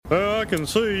Well, I can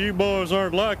see you boys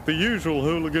aren't like the usual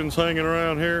hooligans hanging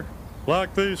around here.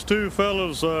 Like these two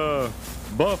fellas,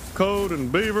 Buff Coat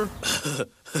and Beaver.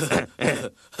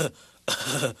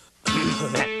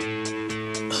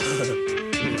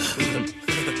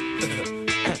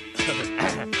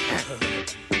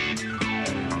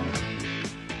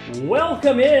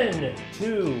 Welcome in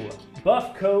to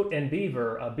Buff Coat and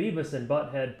Beaver, a Beavis and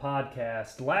Butthead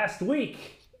podcast. Last week,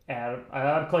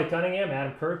 I'm Clay Cunningham,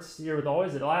 Adam Kurtz here with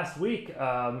always. Last week,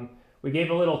 we gave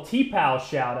a little T-Pow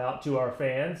shout out to our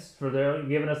fans for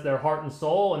giving us their heart and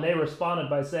soul, and they responded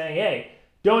by saying, "Hey,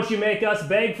 don't you make us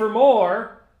beg for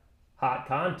more hot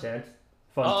content."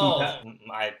 Fun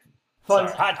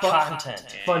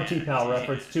T-Pal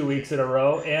reference 2 weeks in a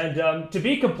row. And to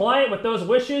be compliant with those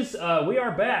wishes, we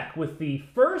are back with the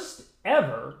first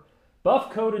ever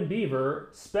Buff Coat and Beaver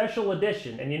special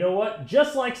edition. And you know what?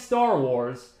 Just like Star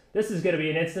Wars, this is going to be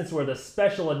an instance where the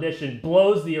special edition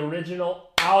blows the original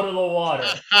out of the water.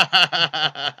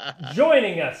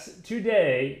 Joining us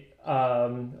today,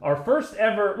 our first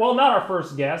ever, well, not our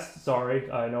first guest,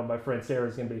 sorry. I know my friend Sarah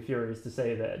is going to be furious to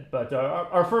say that. But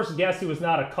our first guest, who was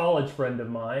not a college friend of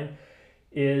mine,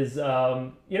 is,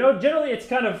 generally it's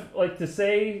kind of like to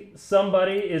say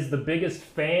somebody is the biggest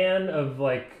fan of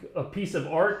like a piece of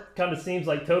art kind of seems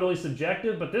like totally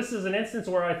subjective. But this is an instance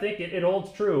where I think it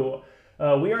holds true.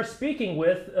 We are speaking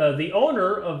with the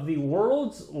owner of the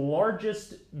world's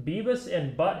largest Beavis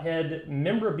and Butthead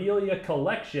memorabilia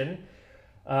collection,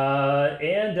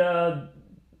 and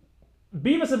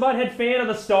Beavis and Butthead fan of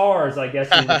the stars, I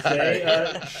guess you would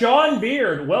say. Sean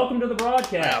Beard, welcome to the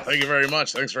broadcast. Yeah, thank you very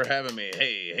much. Thanks for having me.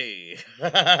 Hey.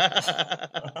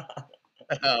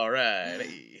 All right.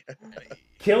 Hey.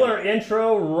 Killer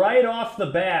intro right off the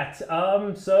bat.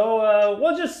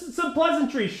 Just some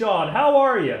pleasantries, Sean. How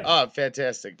are you? Oh,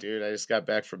 fantastic, dude. I just got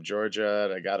back from Georgia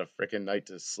and I got a freaking night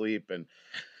to sleep, and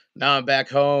now I'm back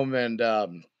home, and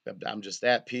I'm just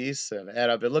at peace, and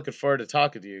I've been looking forward to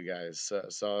talking to you guys.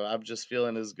 So I'm just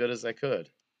feeling as good as I could.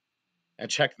 And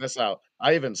check this out.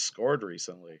 I even scored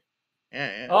recently.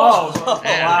 Yeah. Oh, wow.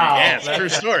 Yeah, it's a true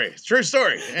story. It's a true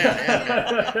story.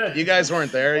 Yeah. You guys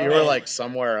weren't there. You were like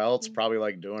somewhere else, probably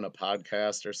like doing a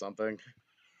podcast or something.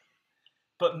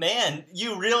 But man,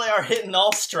 you really are hitting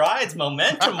all strides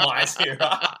momentum-wise here.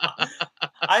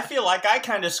 I feel like I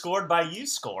kind of scored by you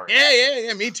scoring.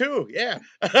 Yeah, me too. Yeah.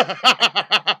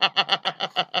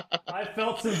 I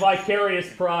felt some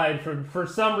vicarious pride for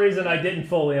some reason I didn't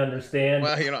fully understand.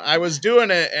 Well, I was doing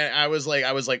it, and I was like,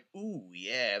 ooh,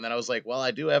 yeah, and then I was like, well,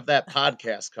 I do have that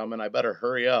podcast coming. I better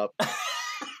hurry up.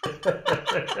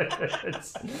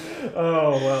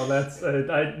 Oh well, that's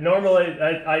I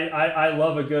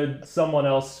love a good someone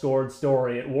else scored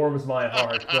story. It warms my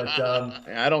heart. But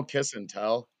I don't kiss and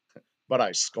tell, but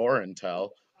I score and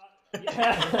tell.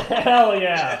 Hell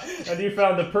yeah! And you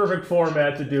found the perfect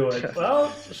format to do it.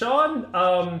 Well,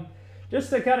 Sean, just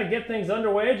to kind of get things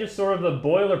underway, just sort of the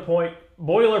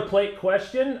boilerplate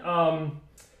question.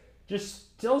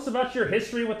 Just tell us about your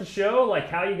history with the show, like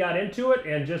how you got into it,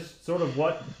 and just sort of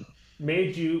what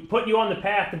put you on the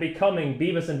path to becoming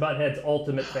Beavis and Butthead's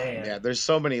ultimate fan. Yeah, there's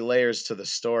so many layers to the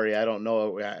story. I don't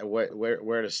know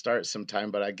where to start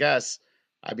sometime, but I guess,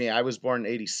 I was born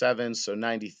in 87, so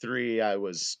 93, I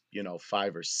was,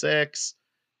 5 or 6.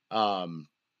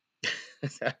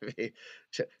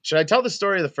 Should I tell the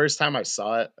story the first time I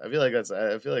saw it? I feel like it's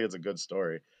a good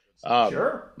story.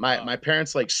 Sure. My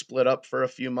parents like split up for a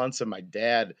few months, and my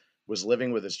dad was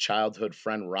living with his childhood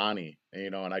friend Ronnie,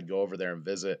 and I'd go over there and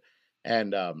visit.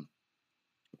 And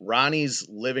Ronnie's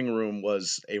living room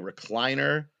was a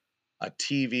recliner, a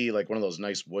TV, like one of those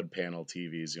nice wood panel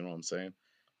TVs, you know what I'm saying?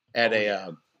 And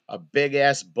a big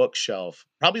ass bookshelf,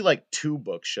 probably like 2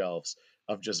 bookshelves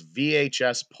of just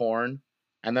VHS porn.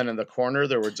 And then in the corner,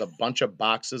 there was a bunch of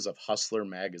boxes of Hustler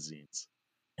magazines.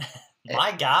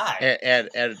 My guy. And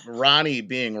Ronnie,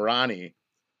 being Ronnie,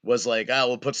 was like, "Oh,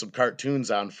 we'll put some cartoons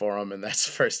on for him," and that's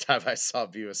the first time I saw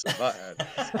Beavis and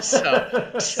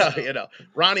Butthead. So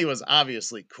Ronnie was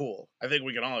obviously cool. I think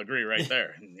we can all agree right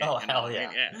there. Hell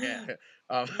yeah. Yeah.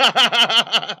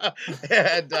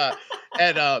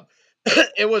 And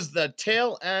it was the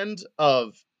tail end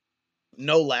of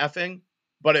No Laughing,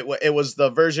 but it was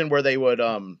the version where they would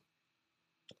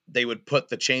put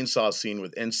the chainsaw scene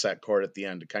with insect cord at the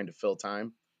end to kind of fill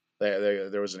time.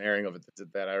 There was an airing of it that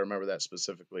did that. I remember that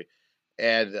specifically.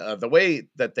 And the way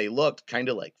that they looked kind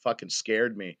of like fucking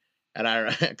scared me.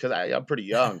 And because I'm pretty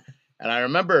young. And I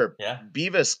remember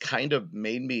Beavis kind of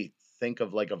made me think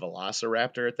of like a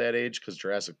velociraptor at that age, because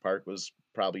Jurassic Park was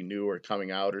probably new or coming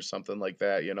out or something like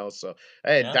that, So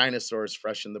I had dinosaurs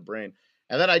fresh in the brain.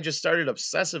 And then I just started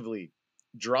obsessively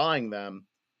drawing them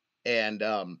and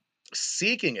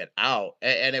seeking it out.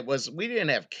 And it was, we didn't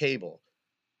have cable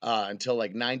until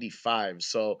like 95.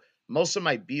 So most of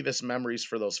my Beavis memories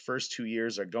for those first 2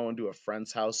 years are going to a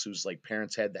friend's house whose like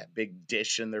parents had that big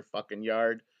dish in their fucking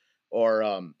yard.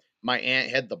 Or my aunt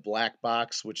had the black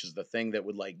box, which is the thing that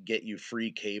would like get you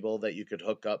free cable that you could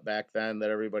hook up back then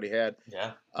that everybody had.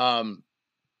 Yeah. And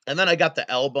then I got the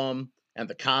album and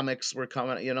the comics were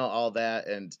coming, all that.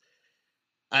 And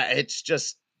it's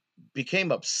just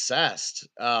became obsessed.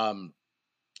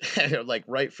 Like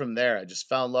right from there, I just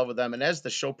fell in love with them. And as the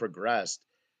show progressed,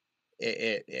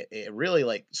 it really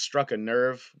like struck a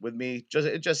nerve with me.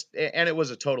 And it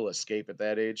was a total escape at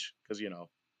that age because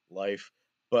life.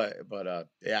 But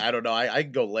yeah, I don't know. I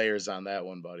could go layers on that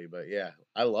one, buddy. But yeah,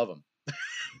 I love them.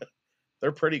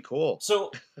 They're pretty cool.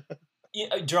 So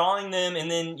drawing them,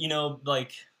 and then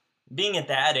like being at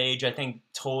that age, I think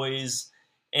toys.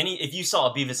 If you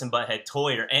saw a Beavis and Butthead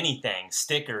toy or anything,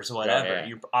 stickers, whatever, yeah.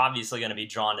 You're obviously going to be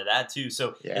drawn to that too.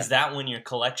 So is that when your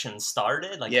collection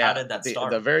started? Like, how did that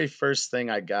start? The very first thing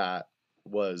I got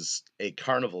was a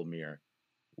carnival mirror,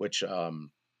 which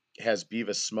has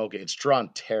Beavis smoking. It's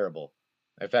drawn terrible.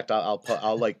 In fact,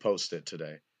 I'll like post it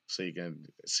today so you can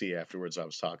see afterwards what I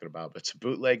was talking about. But it's a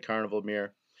bootleg carnival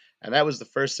mirror, and that was the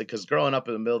first thing. Because growing up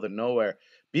in the middle of nowhere,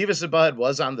 Beavis and Butthead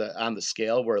was on the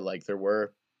scale where like there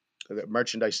were. The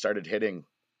merchandise started hitting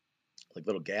like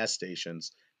little gas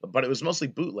stations, but it was mostly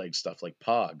bootleg stuff like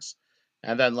Pogs.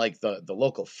 And then like the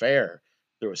local fair,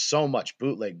 there was so much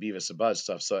bootleg Beavis and Buzz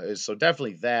stuff. So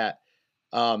definitely that.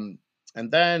 And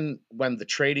then when the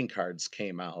trading cards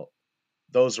came out,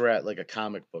 those were at like a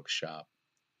comic book shop.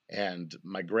 And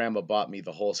my grandma bought me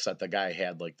the whole set. The guy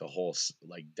had like the whole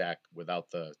like deck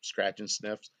without the scratch and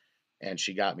sniffs. And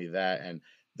she got me that. And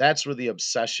that's where the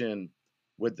obsession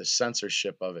with the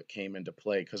censorship of it came into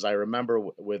play, because I remember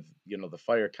with the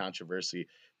fire controversy,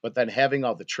 but then having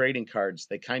all the trading cards,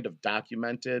 they kind of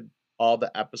documented all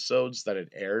the episodes that had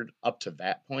aired up to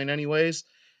that point anyways,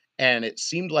 and it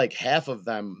seemed like half of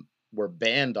them were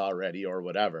banned already or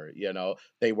whatever.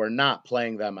 They were not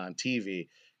playing them on TV.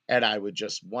 And I would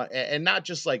just want, and not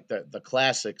just like the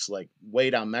classics like Way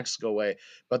Down Mexico Way,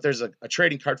 but there's a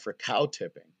trading card for cow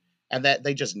tipping. And that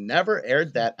they just never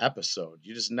aired that episode.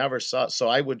 You just never saw it. So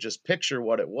I would just picture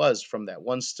what it was from that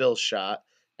one still shot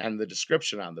and the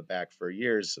description on the back for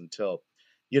years until,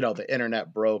 the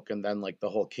internet broke, and then like the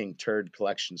whole King Turd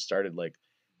collection started like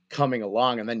coming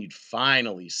along, and then you'd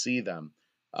finally see them.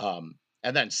 And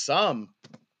then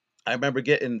I remember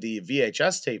getting the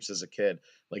VHS tapes as a kid,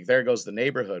 like There Goes the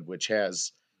Neighborhood, which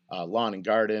has Lawn and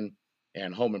Garden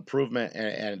and Home Improvement,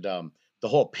 and the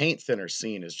whole paint thinner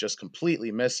scene is just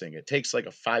completely missing. It takes like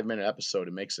a 5-minute episode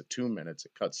and makes it 2 minutes.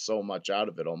 It cuts so much out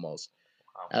of it almost.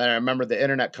 Wow. And I remember the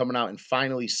internet coming out and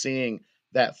finally seeing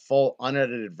that full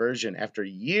unedited version after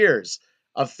years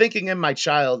of thinking in my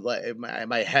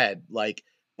head, like,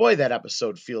 boy, that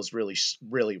episode feels really,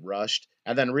 really rushed.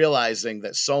 And then realizing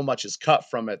that so much is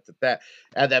cut from it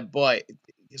boy.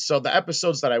 So the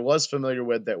episodes that I was familiar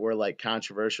with that were like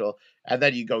controversial, and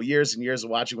then you go years and years of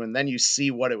watching, and then you see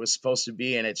what it was supposed to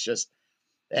be, and it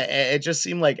just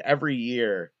seemed like every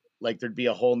year, like there'd be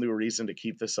a whole new reason to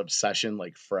keep this obsession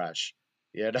like fresh,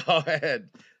 and yeah.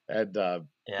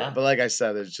 But like I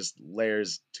said, there's just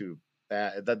layers to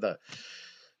that.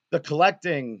 The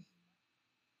collecting,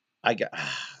 I get.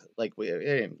 Like I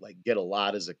didn't like get a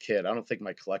lot as a kid. I don't think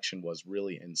my collection was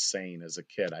really insane as a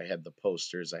kid. I had the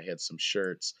posters, I had some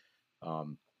shirts,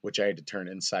 which I had to turn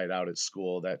inside out at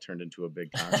school. That turned into a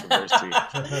big controversy.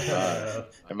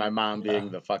 And my mom,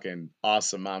 being the fucking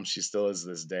awesome mom she still is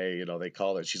this day, they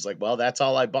call it. She's like, "Well, that's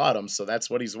all I bought him, so that's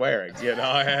what he's wearing." Yes,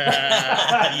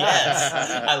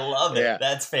 I love it. Yeah.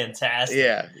 That's fantastic.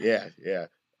 Yeah.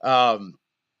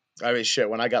 I mean, shit,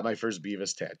 when I got my first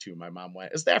Beavis tattoo, my mom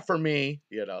went, "Is that for me?"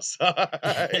 So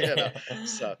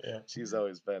yeah. She's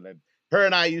always been. And her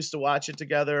and I used to watch it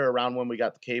together around when we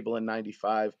got the cable in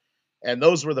 95. And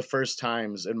those were the first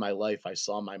times in my life I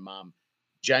saw my mom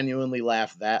genuinely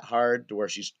laugh that hard to where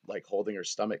she's like holding her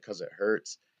stomach because it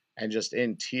hurts and just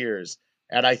in tears.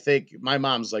 And I think my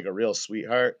mom's like a real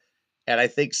sweetheart. And I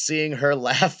think seeing her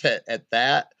laugh at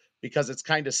that, because it's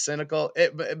kind of cynical.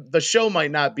 The show might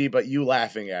not be, but you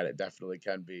laughing at it definitely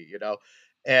can be,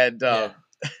 And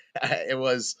it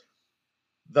was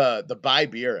the buy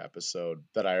beer episode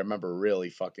that I remember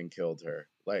really fucking killed her.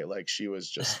 Like she was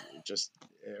just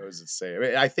it was insane. I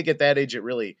mean, I think at that age it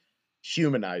really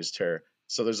humanized her.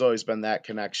 So there's always been that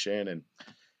connection, and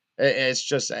it's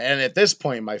just, and at this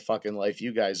point in my fucking life,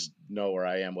 you guys know where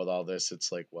I am with all this.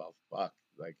 It's like, well, fuck,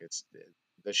 like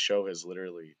this show has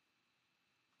literally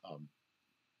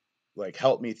like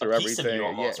helped me A through piece of you everything. Yeah,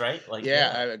 almost, right? Like,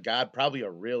 yeah. yeah, God, probably a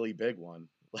really big one.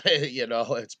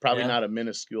 It's probably yeah. not a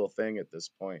minuscule thing at this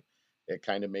point. It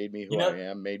kind of made me You who I know,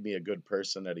 am, made me a good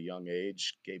person at a young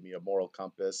age, gave me a moral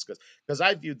compass. Because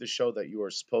I viewed the show that you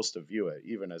were supposed to view it,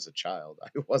 even as a child.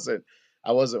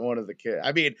 I wasn't one of the kids.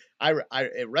 I mean,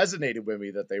 it resonated with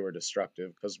me that they were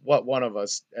destructive. Because what one of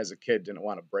us as a kid didn't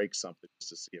want to break something just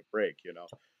to see it break.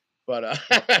 But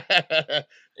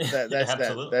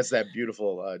absolutely. that's that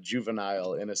beautiful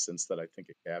juvenile innocence that I think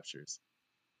it captures.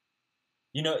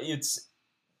 It's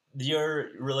your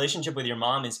relationship with your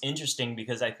mom is interesting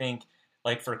because I think,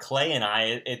 like for Clay and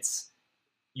I, it's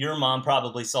your mom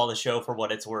probably saw the show for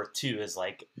what it's worth too. Is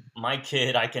like my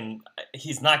kid,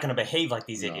 he's not going to behave like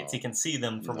these idiots. He No, can see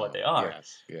them for what no, they are.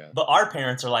 yes, yeah. But our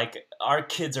parents are like, our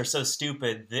kids are so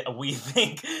stupid that we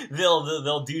think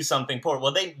they'll do something poor.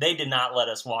 Well, they did not let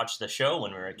us watch the show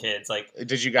when we were kids. Like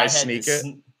Did you I guys had to. sneak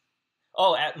it?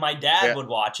 My dad Yeah. would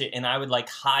watch it, and I would like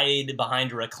hide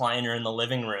behind a recliner in the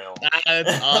living room.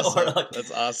 That's awesome. Or, like,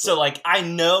 That's awesome. so like I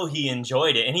know he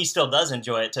enjoyed it, and he still does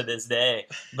enjoy it to this day.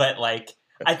 But like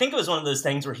I think it was one of those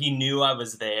things where he knew I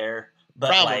was there, but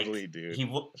Probably, like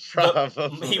dude. but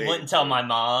Probably. he wouldn't tell my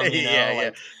mom. Yeah, yeah.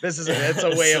 Like It's a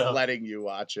way of so letting you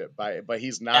watch it, but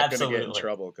he's not going to get in absolutely.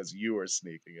 trouble because you were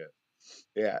sneaking it.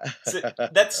 Yeah. So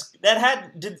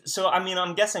so I mean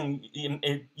I'm guessing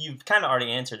you've kind of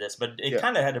already answered this, but it Yeah.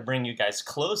 kind of had to bring you guys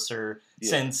closer Yeah.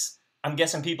 since I'm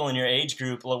guessing people in your age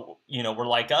group were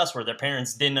like us where their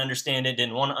parents didn't understand it,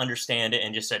 didn't want to understand it,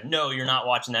 and just said no, you're not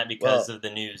watching that because Well, of the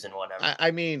news and whatever.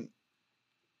 I mean,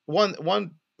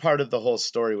 one part of the whole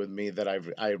story with me that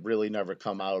I really never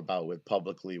come out about with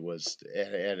publicly was,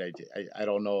 and I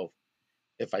don't know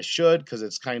if I should, because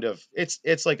it's kind of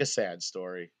it's like a sad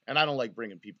story, and I don't like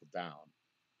bringing people down.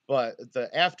 But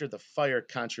after the fire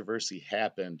controversy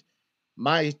happened,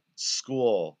 my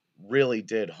school really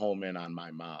did home in on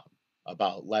my mom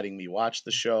about letting me watch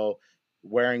the show,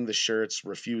 wearing the shirts,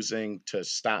 refusing to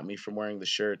stop me from wearing the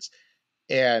shirts.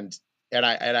 And and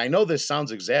I know this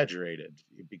sounds exaggerated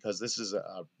because this is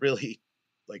a really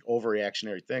like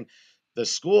overreactionary thing. The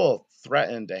school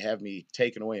threatened to have me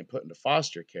taken away and put into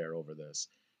foster care over this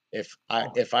if I Oh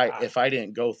my if I god! if I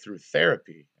didn't go through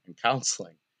therapy and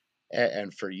counseling.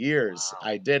 And for years,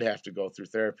 Wow. I did have to go through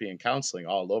therapy and counseling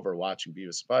all over watching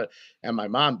Beavis and Butt. And my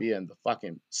mom, being the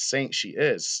fucking saint she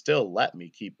is, still let me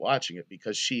keep watching it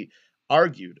because she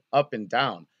argued up and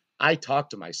down. I talked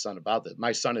to my son about this.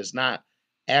 My son is not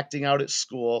acting out at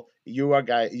school.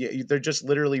 They're just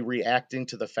literally reacting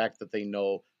to the fact that they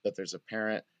know that there's a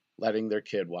parent letting their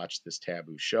kid watch this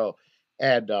taboo show.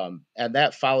 And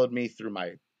that followed me through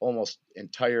my almost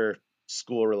entire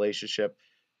school relationship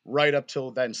right up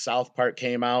till then. South Park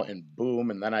came out and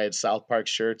boom, and then I had South Park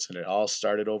shirts and it all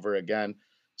started over again.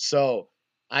 So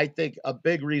I think a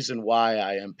big reason why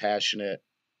I am passionate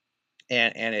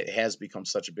and it has become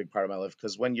such a big part of my life,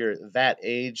 because when you're that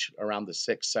age, around the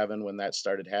 6 7 when that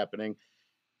started happening,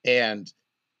 and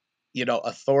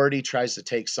authority tries to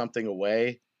take something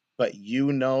away, but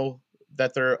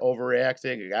that they're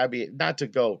overreacting. I mean, not to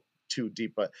go too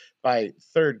deep, but by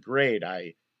third grade,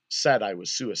 I said I was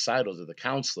suicidal to the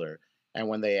counselor. And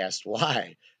when they asked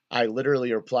why, I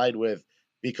literally replied with,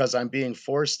 because I'm being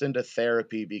forced into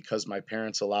therapy because my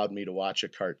parents allowed me to watch a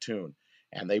cartoon.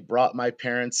 And they brought my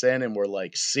parents in and were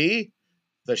like, see,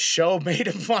 the show made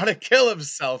him want to kill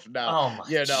himself now, Oh my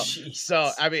you know. So,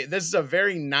 Jesus! I mean, this is a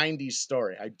very 90s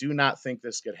story. I do not think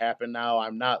this could happen now.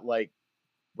 I'm not like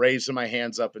raising my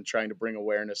hands up and trying to bring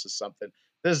awareness of something.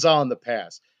 This is all in the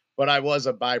past. But I was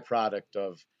a byproduct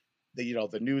of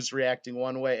the news reacting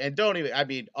one way. And don't even, I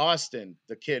mean, Austin,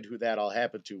 the kid who that all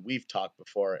happened to, we've talked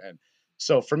before. And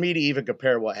so for me to even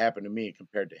compare what happened to me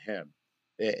compared to him,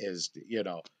 it is,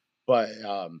 but,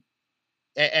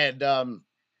 and,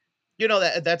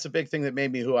 that's a big thing that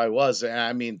made me who I was. And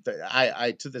I mean,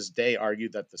 I to this day argue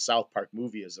that the South Park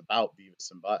movie is about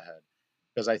Beavis and Butthead,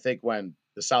 because I think when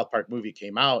the South Park movie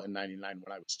came out in '99,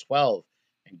 when I was 12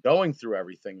 and going through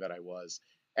everything that I was,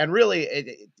 and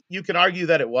really, you can argue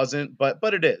that it wasn't, but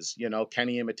it is.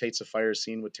 Kenny imitates a fire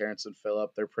scene with Terrence and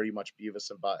Phillip. They're pretty much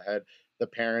Beavis and Butthead. The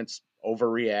parents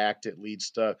overreact. It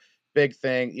leads to big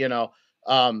thing.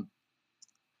 Um,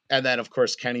 and then of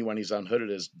course Kenny, when he's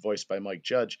unhooded, is voiced by Mike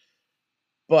Judge.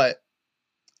 But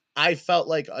I felt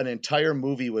like an entire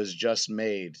movie was just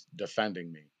made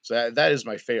defending me. So that is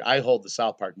my favorite. I hold the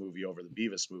South Park movie over the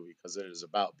Beavis movie because it is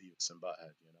about Beavis and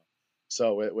Butthead.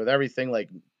 So with everything, like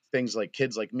things like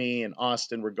kids like me and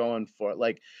Austin were going for it,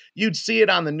 like you'd see it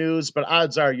on the news, but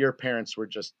odds are your parents were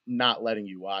just not letting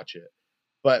you watch it.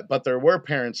 but there were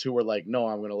parents who were like, no,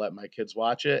 I'm going to let my kids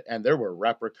watch it, and there were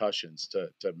repercussions to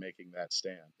making that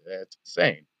stand. It's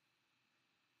insane.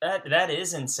 That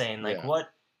is insane. Like, Yeah.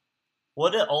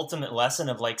 what an ultimate lesson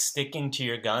of like sticking to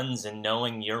your guns and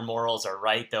knowing your morals are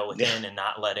right though within, and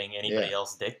not letting anybody Yeah.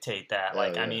 else dictate that. Yeah,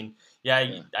 Like, I yeah. mean,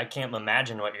 Yeah. I can't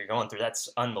imagine what you're going through. That's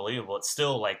unbelievable. It's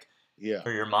still like Yeah.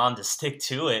 for your mom to stick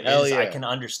to it Hell is, I yeah. can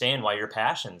understand why your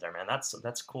passions are, man.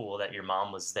 That's cool that your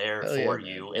mom was there Hell yeah, for man.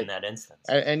 you in that instance.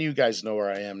 And you guys know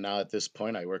where I am now at this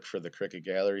point. I work for the Cricket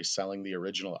Gallery selling the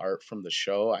original art from the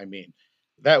show. I mean,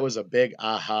 that was a big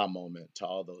aha moment to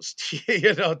all those,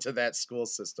 to that school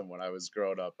system when I was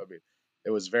growing up. I mean,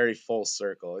 it was very full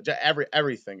circle.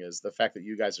 Everything is. The fact that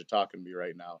you guys are talking to me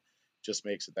right now just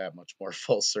makes it that much more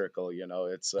full circle.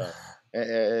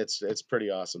 It's pretty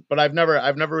awesome. But I've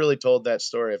never really told that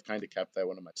story. I've kind of kept that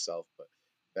one to myself. But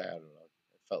I don't know.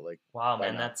 I felt like, Wow, why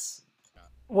man, not?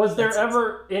 Was there That's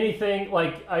ever anything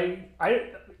like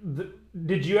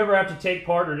did you ever have to take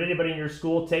part, or did anybody in your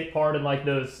school take part in like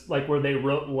those, like where they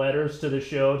wrote letters to the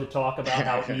show to talk about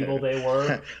how evil they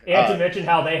were, and to mention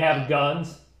how they have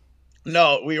guns?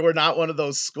 No, we were not one of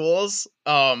those schools.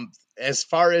 As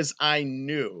far as I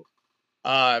knew,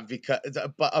 because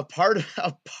but a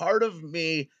part of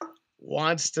me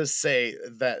wants to say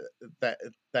that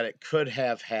it could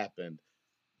have happened,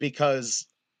 because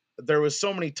there was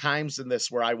so many times in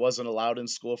this where I wasn't allowed in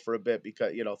school for a bit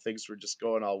because things were just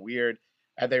going all weird,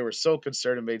 and they were so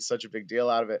concerned and made such a big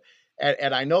deal out of it.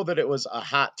 And I know that it was a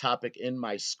hot topic in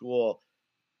my school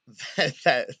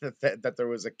that there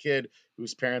was a kid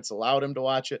whose parents allowed him to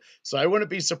watch it. So I wouldn't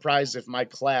be surprised if my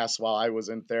class, while I was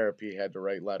in therapy, had to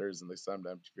write letters and they sent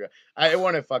them to MTV. It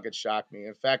wouldn't fucking shock me.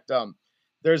 In fact,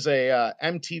 there's a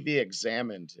MTV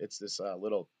Examined. It's this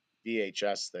little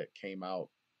VHS that came out,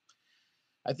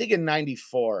 I think in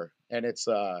 '94, and it's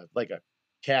like a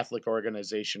Catholic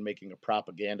organization making a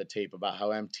propaganda tape about how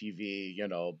MTV,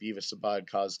 Beavis and Bud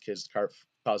caused kids to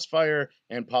cause fire,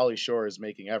 and Pauly Shore is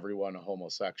making everyone a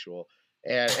homosexual.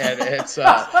 And it's and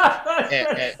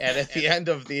at the end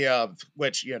of the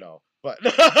which but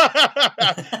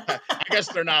I guess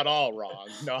they're not all wrong.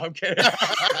 No, I'm kidding.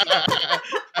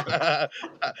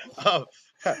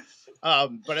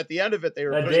 But at the end of it, they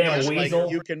were That pretty damn much like,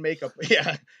 weasel. you can make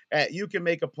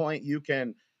a point. You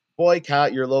can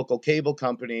boycott your local cable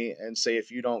company and say,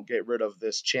 if you don't get rid of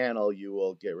this channel, you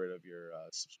will get rid of your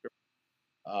subscription.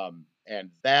 And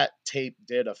that tape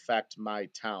did affect my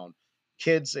town.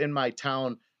 Kids in my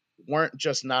town weren't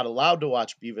just not allowed to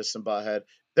watch Beavis and Butthead.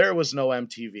 There was no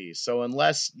MTV. So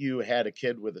unless you had a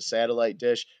kid with a satellite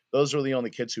dish, those were the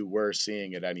only kids who were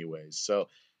seeing it anyways. So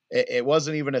it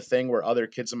wasn't even a thing where other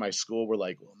kids in my school were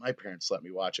like, well, my parents let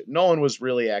me watch it. No one was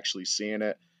really actually seeing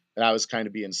it. And I was kind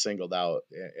of being singled out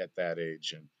at that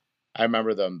age. And I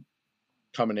remember them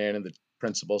coming in and the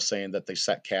principal saying that they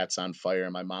set cats on fire.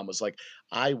 And my mom was like,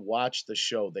 I watched the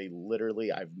show.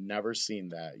 I've never seen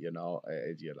that,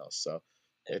 so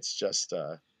it's just,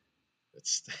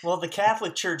 it's, Well, the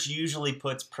Catholic Church usually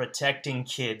puts protecting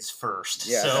kids first,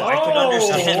 Yeah. so I can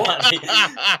understand why.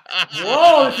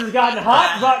 Whoa, this has gotten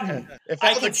hot button. if I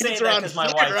all the can say kids that are on 'cause my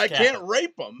fire, I wife's can't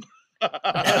rape them.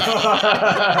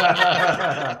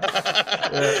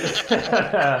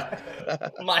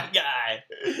 My guy.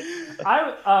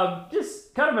 I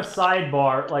just kind of a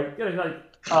sidebar,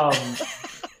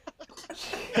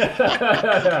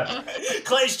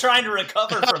 Clay's trying to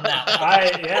recover from that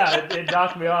one. it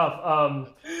knocked me off.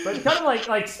 But kind of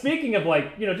like speaking of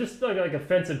just like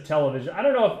offensive television. I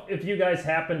don't know if you guys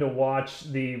happen to watch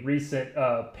the recent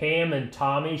Pam and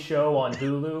Tommy show on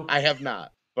Hulu. I have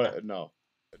not, but no.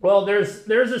 Well, there's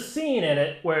a scene in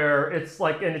it where it's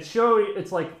like, and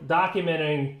it's like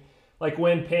documenting like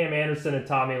when Pam Anderson and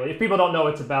Tommy Lee. If people don't know,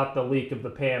 it's about the leak of the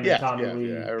Pam and Tommy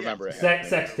Lee I remember it.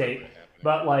 sex tape.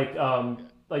 But like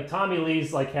Tommy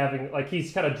Lee's like having, like,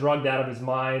 he's kind of drugged out of his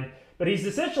mind, but he's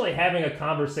essentially having a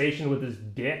conversation with his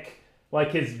dick.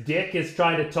 Like his dick is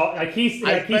trying to talk. Like he's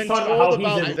talking about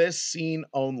how he's in this scene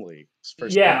only for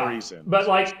some reason. But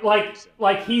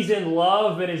like he's in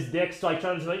love, and his dick's like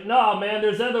trying to say, no man,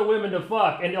 there's other women to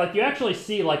fuck, and like you actually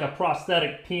see like a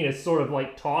prosthetic penis sort of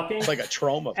like talking. It's like a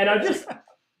trauma. And I just.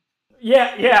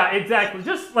 Yeah, exactly.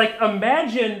 Just like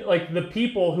imagine like the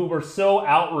people who were so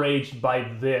outraged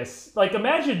by this. Like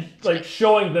imagine like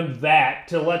showing them that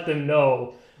to let them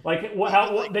know like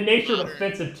what the nature of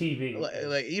offensive TV.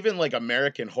 Like even like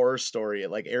American Horror Story,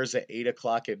 it like airs at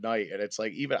 8:00 at night, and it's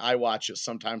like even I watch it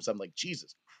sometimes. I'm like,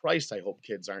 Jesus Christ, I hope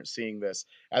kids aren't seeing this.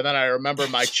 And then I remember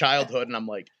my childhood, and I'm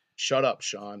like, shut up,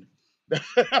 Sean.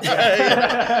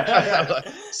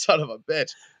 Son of a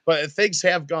bitch. But things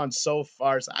have gone so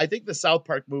far. So I think the South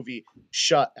Park movie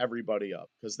shut everybody up,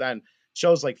 because then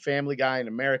shows like Family Guy and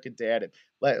American Dad and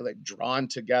like Drawn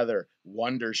Together,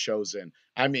 Wonder shows in.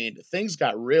 I mean, things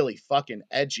got really fucking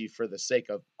edgy for the sake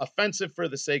of offensive, for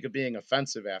the sake of being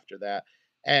offensive after that.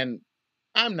 And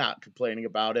I'm not complaining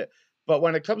about it. But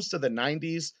when it comes to the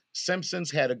 90s,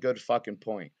 Simpsons had a good fucking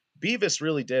point. Beavis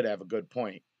really did have a good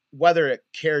point, whether it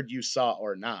cared you saw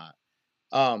or not.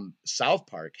 South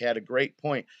Park had a great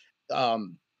point.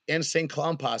 Insane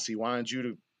Clown Posse wanted you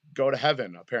to go to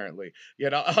heaven, apparently.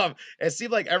 It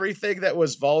seemed like everything that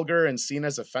was vulgar and seen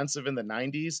as offensive in the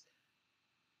 90s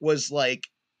was like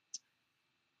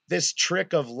this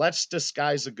trick of let's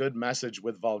disguise a good message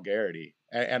with vulgarity.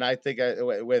 And I think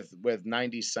with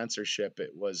 90s censorship,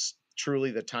 it was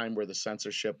truly the time where the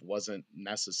censorship wasn't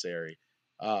necessary.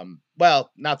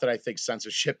 Well, not that I think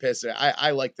censorship is.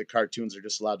 I like the cartoons are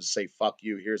just allowed to say "fuck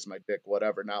you," "here's my dick,"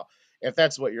 whatever. Now, if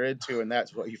that's what you're into and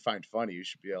that's what you find funny, you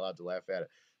should be allowed to laugh at it.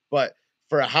 But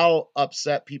for how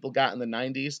upset people got in the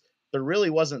 90s, there really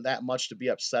wasn't that much to be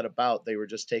upset about. They were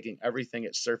just taking everything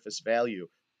at surface value.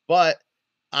 But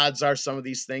odds are some of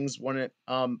these things wouldn't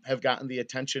have gotten the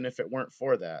attention if it weren't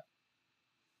for that.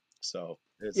 So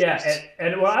it's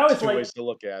and what I always two like ways to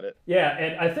look at it. Yeah,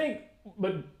 and I think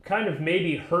what kind of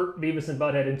maybe hurt Beavis and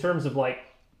Butthead in terms of like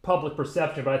public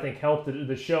perception, but I think helped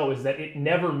the show, is that it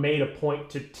never made a point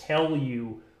to tell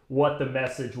you what the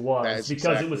message was,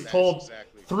 because it was told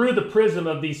through the prism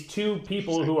of these two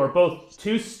people who are both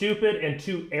too stupid and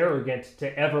too arrogant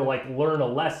to ever like learn a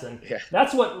lesson. Yeah.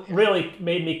 That's what really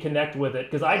made me connect with it,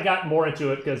 because I got more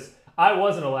into it because I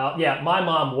wasn't allowed. Yeah, my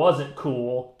mom wasn't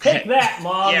cool. Take that,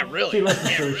 Mom. Yeah, really. She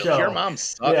listens to the show. Your mom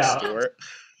sucks, Stuart.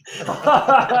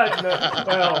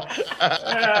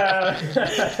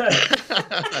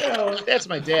 That's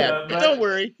my dad. Don't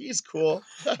worry, he's cool.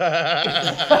 He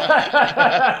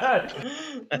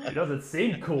doesn't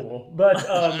seem cool, but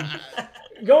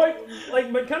going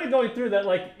through that,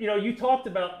 like, you talked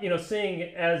about seeing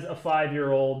as a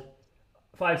 5-year-old,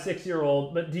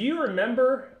 6-year-old, but do you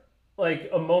remember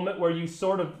like a moment where you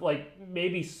sort of like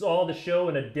maybe saw the show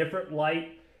in a different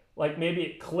light? Like maybe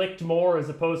it clicked more as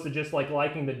opposed to just like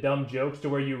liking the dumb jokes, to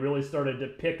where you really started to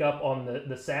pick up on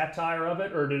the satire of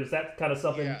it? Or is that kind of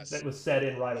something that was set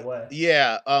in right away?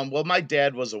 Yeah. Well, my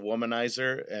dad was a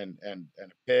womanizer and a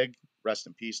pig. Rest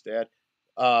in peace, Dad.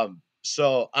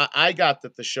 So I got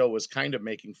that the show was kind of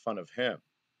making fun of him,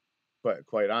 but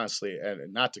quite honestly,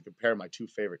 and not to compare my two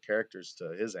favorite characters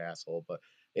to his asshole, but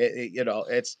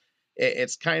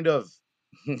it's kind of,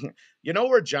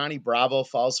 where Johnny Bravo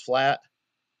falls flat.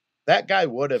 That guy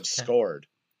would have scored,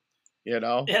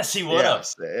 Yes, he would have.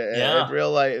 In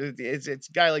real life, it's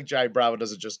a guy like Johnny Bravo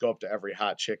doesn't just go up to every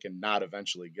hot chick and not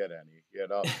eventually get any,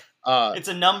 It's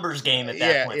a numbers game at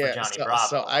that point for Johnny Bravo.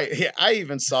 So I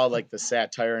even saw like the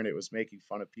satire, and it was making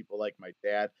fun of people like my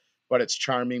dad, but it's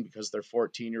charming because they're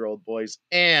 14-year-old boys,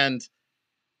 and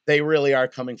they really are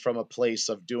coming from a place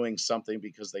of doing something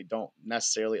because they don't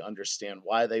necessarily understand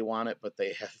why they want it, but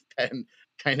they have been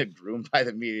kind of groomed by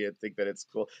the media and think that it's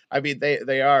cool. I mean,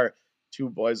 they are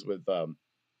two boys with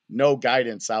no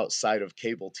guidance outside of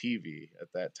cable TV at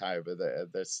that time.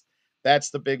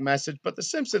 That's the big message. But The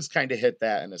Simpsons kind of hit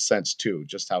that in a sense too,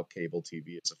 just how cable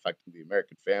TV is affecting the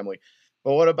American family.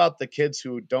 But what about the kids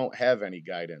who don't have any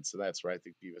guidance? And that's where I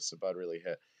think Beavis and Bud really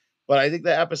hit. But I think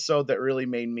the episode that really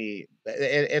made me,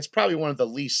 it's probably one of the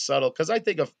least subtle, because I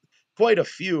think of quite a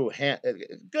few, a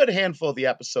good handful of the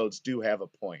episodes do have a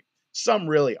point. Some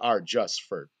really are just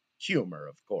for humor,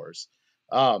 of course.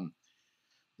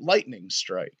 Lightning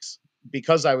strikes.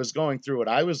 Because I was going through what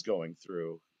I was going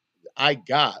through, I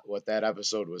got what that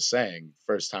episode was saying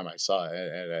first time I saw it.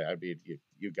 And I mean,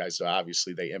 you guys,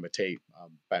 obviously, they imitate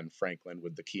Ben Franklin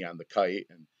with the key on the kite.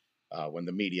 And when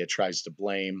the media tries to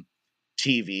blame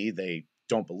TV, they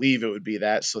don't believe it would be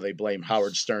that, so they blame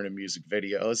Howard Stern in music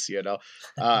videos,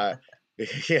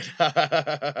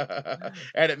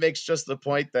 and it makes just the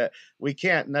point that we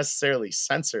can't necessarily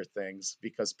censor things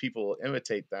because people will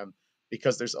imitate them,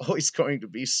 because there's always going to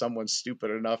be someone stupid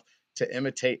enough to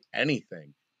imitate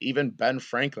anything, even Ben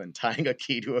Franklin tying a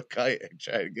key to a kite and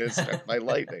trying to get struck by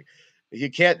lightning.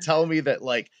 You can't tell me that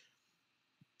like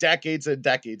decades and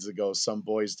decades ago, some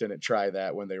boys didn't try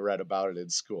that when they read about it in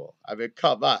school. I mean,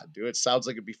 come on, dude. It sounds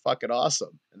like it'd be fucking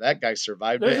awesome. And that guy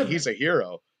survived it. He's a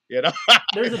hero,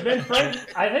 There's a Ben Franklin.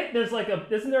 I think there's like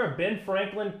isn't there a Ben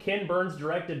Franklin, Ken Burns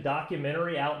directed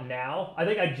documentary out now? I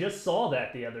think I just saw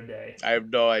that the other day. I have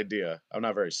no idea. I'm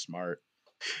not very smart.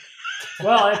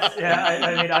 Well, it's, yeah,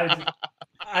 I mean,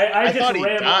 I just thought he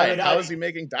rambled. died. How is he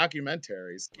making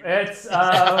documentaries? It's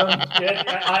I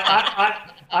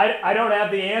don't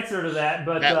have the answer to that,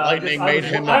 but That lightning made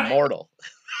him immortal.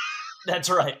 That's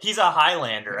right. He's a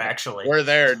Highlander, actually. We're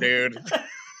there, dude.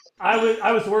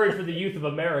 I was worried for the youth of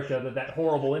America that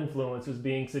horrible influence was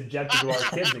being subjected to our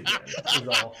kids again. Is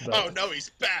all. But, oh no, he's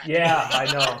back. Yeah, I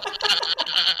know.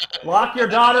 Lock your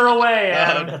daughter away,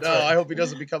 Adam. No, I hope he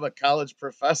doesn't become a college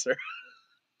professor.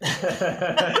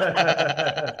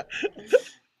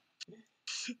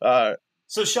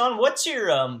 So Sean, what's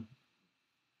your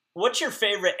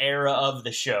favorite era of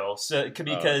the show? So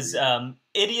because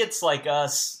idiots like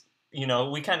us, you know,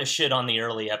 we kind of shit on the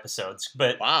early episodes,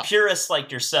 but purists like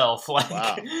yourself,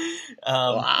 like we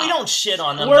don't shit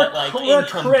on them, but like we're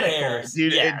critical.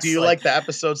 Do you like the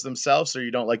episodes themselves, or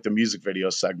you don't like the music video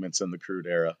segments in the Crude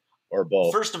era, or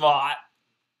both? First of all,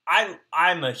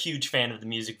 I'm a huge fan of the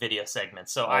music video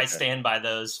segments, so I stand by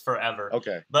those forever.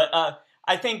 Okay, but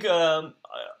I think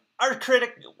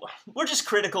we're just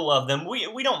critical of them.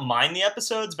 We don't mind the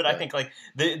episodes, but I think like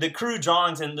the crew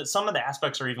drawings and some of the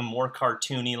aspects are even more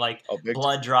cartoony, like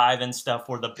blood drive and stuff,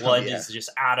 where the blood is just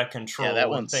out of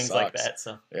control and things sucks. like that.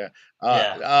 So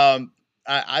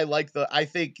I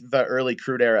think the early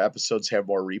Crude era episodes have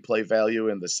more replay value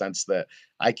in the sense that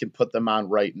I can put them on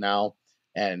right now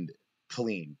and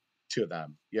clean to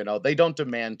them. You know, they don't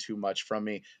demand too much from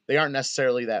me. They aren't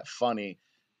necessarily that funny.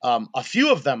 A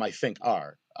few of them I think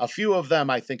are. A few of them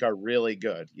I think are really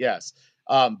good, yes.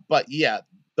 But yeah,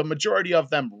 the majority of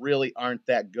them really aren't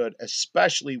that good,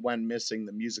 especially when missing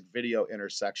the music video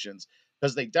intersections,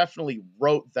 because they definitely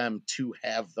wrote them to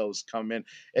have those come in.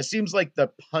 It seems like the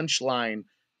punchline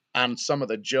on some of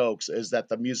the jokes is that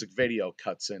the music video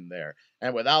cuts in there.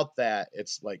 And without that,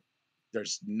 it's like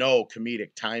there's no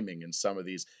comedic timing in some of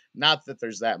these. Not that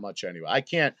there's that much anyway. I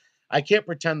can't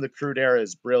pretend the Crude era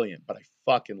is brilliant, but I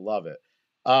fucking love it.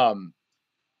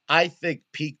 I think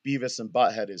peak Beavis and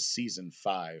Butthead is season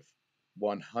 5,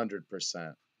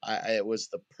 100%. It was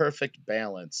the perfect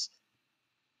balance.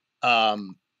 A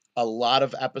lot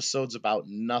of episodes about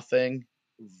nothing,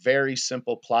 very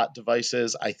simple plot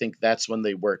devices. I think that's when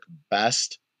they work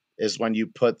best, is when you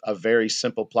put a very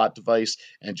simple plot device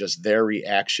and just their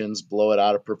reactions blow it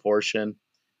out of proportion.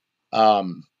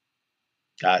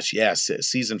 Gosh, yes,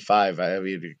 season 5. I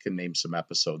mean, you can name some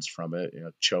episodes from it. You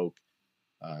know, Choke.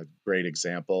 Great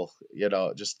example, you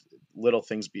know, just little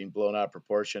things being blown out of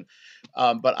proportion.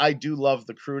 But I do love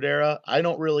the Crude era. I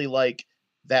don't really like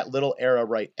that little era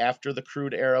right after the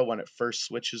Crude era when it first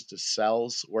switches to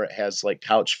Cells, where it has like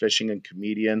couch fishing and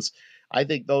comedians. I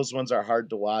think those ones are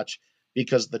hard to watch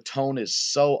because the tone is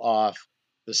so off.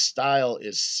 The style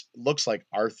looks like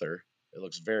Arthur. It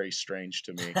looks very strange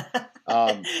to me.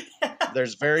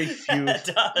 There's very few.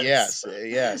 Yes.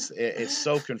 It's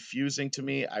so confusing to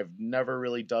me. I've never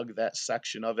really dug that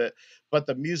section of it. But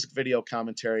the music video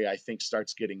commentary, I think,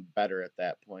 starts getting better at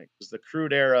that point. Because the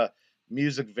Crude era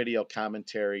music video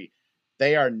commentary,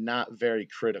 they are not very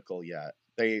critical yet.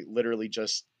 They literally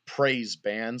just praise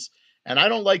bands. And I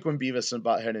don't like when Beavis and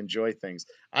Butthead enjoy things.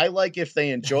 I like if they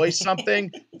enjoy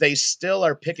something, they still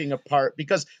are picking apart,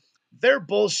 because their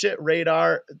bullshit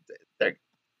radar,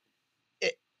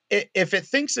 if it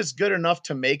thinks it's good enough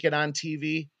to make it on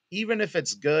TV, even if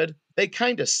it's good, they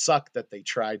kind of suck that they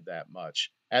tried that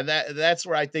much. And that's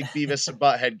where I think Beavis and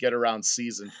Butthead get around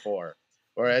season 4,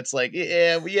 where it's like,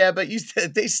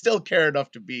 but they still care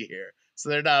enough to be here. So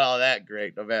they're not all that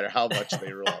great, no matter how much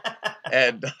they roll.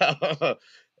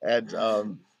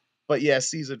 But yeah,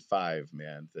 season 5,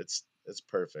 man, it's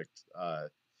perfect.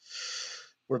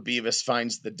 Where Beavis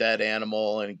finds the dead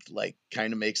animal and like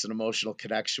kind of makes an emotional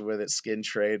connection with it. Skin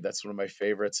trade. That's one of my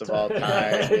favorites of all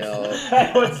time. You know?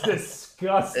 That was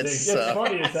disgusting. It's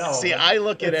funny as hell. See, I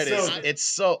look at it's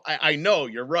so, I know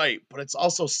you're right, but it's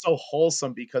also so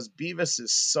wholesome because Beavis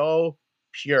is so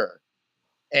pure.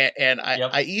 And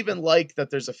I even like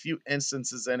that there's a few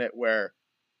instances in it where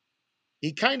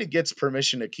he kind of gets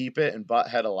permission to keep it and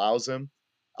Butthead allows him.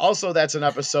 Also, that's an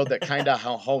episode that kind of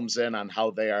homes in on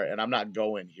how they are, and I'm not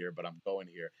going here, but I'm going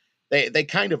here. They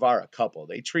kind of are a couple.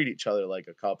 They treat each other like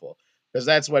a couple, because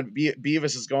that's when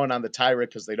Beavis is going on the tirade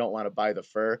because they don't want to buy the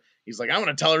fur. He's like, I'm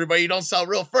going to tell everybody you don't sell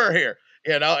real fur here,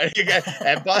 you know. And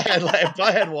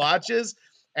Butthead watches,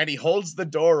 and he holds the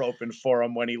door open for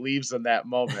him when he leaves in that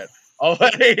moment. Oh,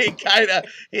 that's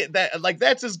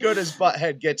as good as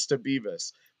Butthead gets to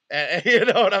Beavis. You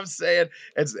know what I'm saying?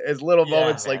 It's little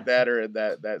moments like that are in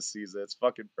that season. It's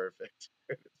fucking perfect.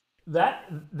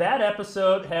 That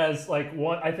episode has like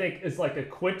one, I think, is like a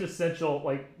quintessential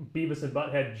like Beavis and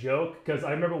Butthead joke, because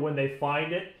I remember when they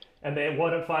find it and they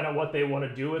want to find out what they want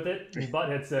to do with it. And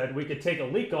Butthead said, we could take a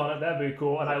leak on it. That'd be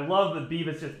cool. And I love that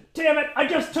Beavis just, damn it, I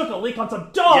just took a leak on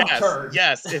some dog turd.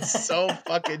 Yes, it's so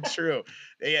fucking true.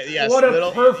 Yes, what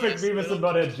a perfect Beavis and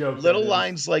Butthead joke. Little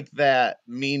lines like that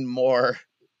mean more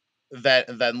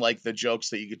than like the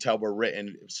jokes that you could tell were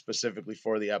written specifically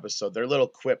for the episode. Their little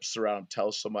quips around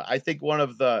tell so much. I think one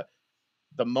of the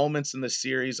moments in the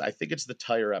series, I think it's the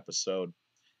tire episode,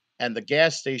 and the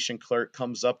gas station clerk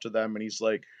comes up to them and he's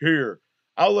like, here,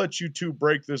 I'll let you two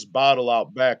break this bottle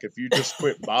out back if you just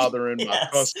quit bothering my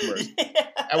customers. Yes.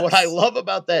 And what I love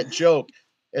about that joke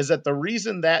is that the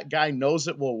reason that guy knows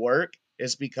it will work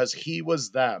is because he was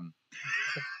them.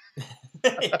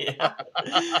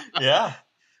 Yeah.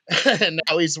 And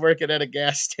now he's working at a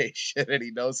gas station and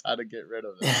he knows how to get rid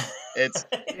of it.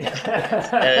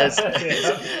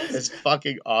 It's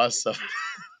fucking awesome.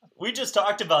 We just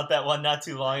talked about that one not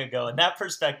too long ago, and that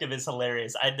perspective is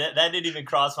hilarious. That didn't even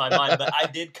cross my mind, but I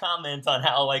did comment on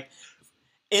how, like,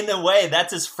 in a way,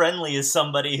 that's as friendly as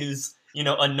somebody who's, you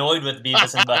know, annoyed with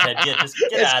Beavis and Butthead.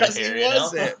 Get out of here,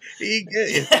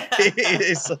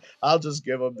 I'll just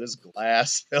give him this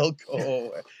glass. He'll go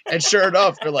away. And sure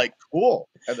enough, they're like, cool.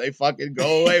 And they fucking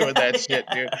go away with that shit,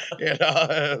 dude. You know,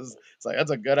 it's like, that's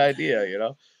a good idea, you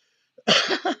know?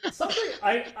 Something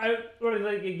I really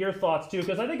like your thoughts too,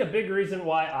 because I think a big reason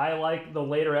why I like the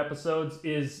later episodes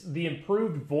is the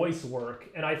improved voice work,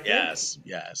 and I think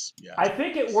yes. I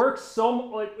think it works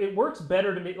it works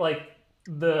better to me, like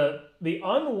the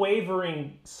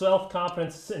unwavering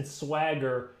self-confidence and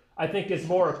swagger. I think is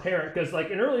more apparent because,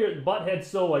 like, in earlier, Butthead's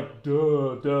so like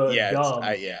dumb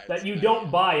that you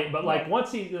don't buy it. But like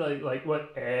once he like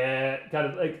kind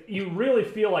of like, you really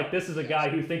feel like this is a guy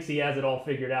who thinks he has it all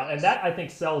figured out, and that I think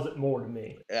sells it more to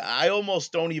me. I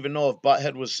almost don't even know if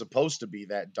Butthead was supposed to be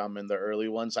that dumb in the early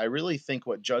ones. I really think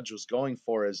what Judge was going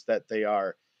for is that they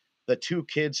are the two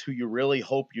kids who you really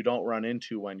hope you don't run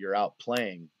into when you're out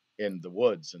playing in the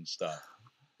woods and stuff.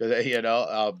 You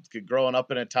know, growing up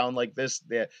in a town like this,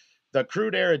 the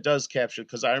crude era does capture,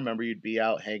 because I remember you'd be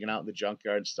out hanging out in the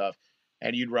junkyard and stuff,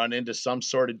 and you'd run into some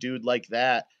sort of dude like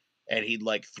that, and he'd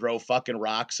like throw fucking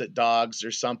rocks at dogs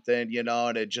or something, you know,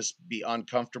 and it'd just be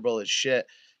uncomfortable as shit.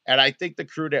 And I think the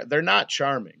crude era, they're not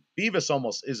charming. Beavis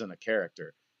almost isn't a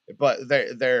character, but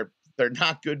they're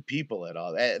not good people at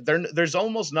all. There's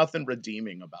almost nothing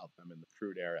redeeming about them in the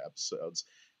crude era episodes.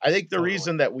 I think the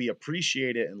reason that we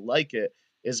appreciate it and like it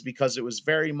is because it was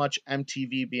very much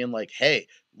MTV being like, hey,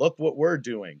 look what we're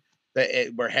doing.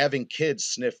 We're having kids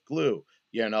sniff glue,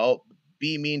 you know,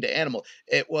 be mean to animals.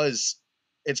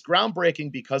 It's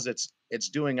groundbreaking because it's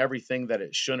doing everything that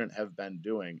it shouldn't have been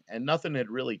doing. And nothing had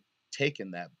really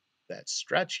taken that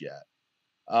stretch yet.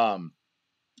 And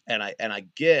I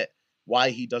get why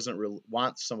he doesn't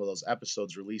want some of those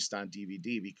episodes released on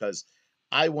DVD, because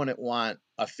I wouldn't want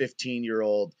a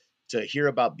 15-year-old to hear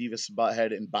about Beavis and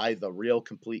Butthead and buy the real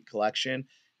complete collection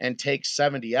and take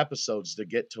 70 episodes to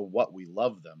get to what we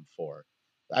love them for.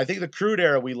 I think the crude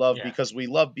era we love because we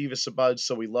love Beavis and Butthead,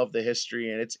 so we love the history,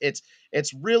 and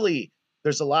it's really,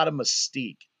 there's a lot of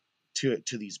mystique to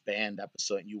these band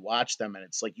episodes. You watch them and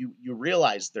it's like you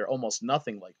realize they're almost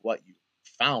nothing like what you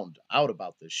found out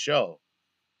about this show,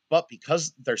 but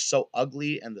because they're so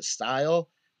ugly and the style,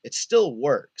 it still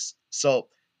works. So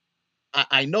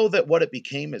I know that what it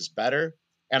became is better,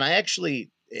 and I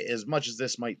actually, as much as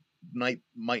this might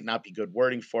not be good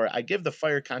wording for it, I give the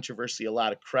Fire controversy a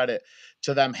lot of credit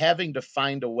to them having to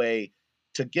find a way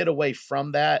to get away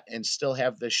from that and still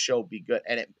have this show be good.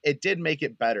 And it did make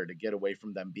it better to get away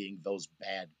from them being those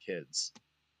bad kids.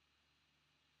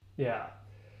 Yeah.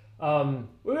 We're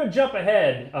going to jump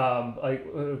ahead,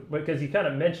 because you kind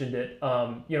of mentioned it,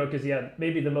 because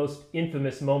maybe the most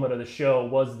infamous moment of the show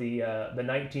was the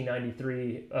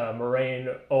 1993 Moraine,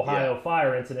 Ohio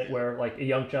fire incident where, like, a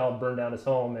young child burned down his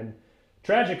home and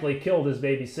tragically killed his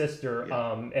baby sister.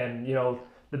 And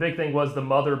the big thing was the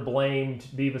mother blamed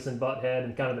Beavis and Butthead,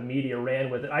 and kind of the media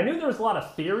ran with it. I knew there was a lot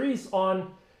of theories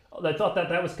on. I thought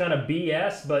that was kind of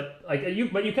BS, but you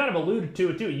kind of alluded to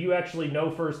it too. You actually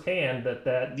know firsthand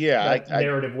that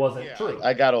narrative wasn't true.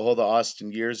 I got a hold of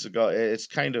Austin years ago. It's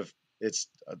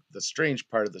the strange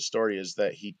part of the story is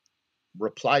that he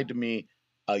replied to me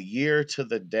a year to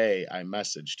the day I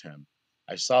messaged him.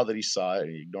 I saw that he saw it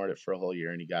and he ignored it for a whole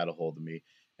year, and he got a hold of me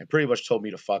and pretty much told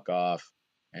me to fuck off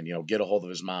and, get a hold of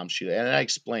his mom. And I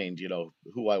explained,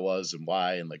 who I was and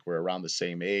why, and like, we're around the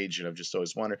same age, and I've just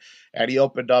always wondered. And he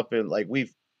opened up, and like,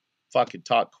 we've fucking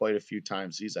talked quite a few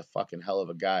times. He's a fucking hell of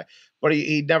a guy, but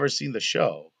he'd never seen the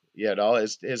show.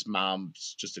 His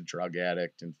mom's just a drug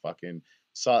addict, and fucking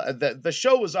saw the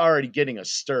show was already getting a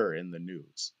stir in the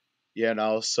news. you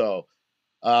know. So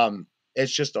um,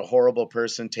 it's just a horrible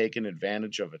person taking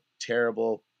advantage of a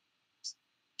terrible.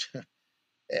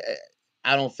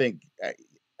 I don't think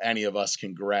any of us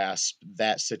can grasp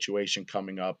that situation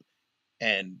coming up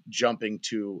and jumping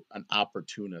to an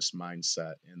opportunist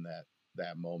mindset in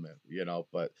that moment, you know.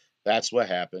 But that's what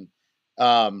happened.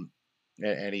 Um,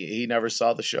 and he never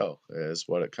saw the show, is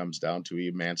what it comes down to. He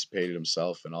emancipated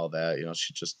himself and all that. You know,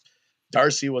 she just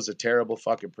Darcy was a terrible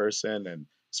fucking person, and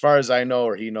as far as I know,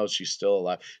 or he knows, she's still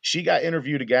alive. She got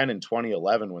interviewed again in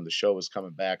 2011 when the show was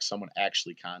coming back. Someone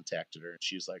actually contacted her, and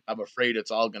she's like, "I'm afraid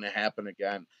it's all going to happen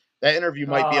again." That interview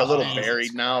might be a Oh, little Jesus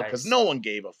buried now because Christ. no one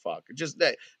gave a fuck. Just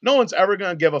that no one's ever going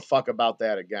to give a fuck about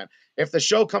that again. If the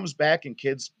show comes back and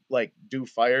kids like do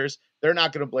fires, they're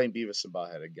not going to blame Beavis and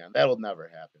Butthead again. That'll never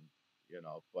happen, you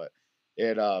know.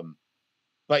 It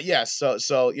but yeah,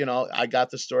 so you know, I got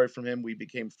the story from him. We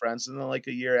became friends, and then like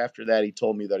a year after that, he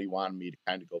told me that he wanted me to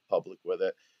kind of go public with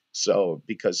it. So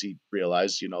because he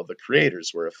realized, you know, the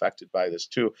creators were affected by this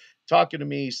too. Talking to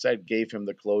me, he said gave him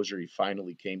the closure. He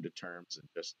finally came to terms, and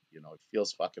just, you know, it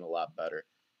feels fucking a lot better.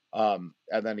 And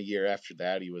then a year after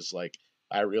that, he was like,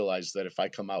 I realized that if I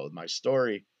come out with my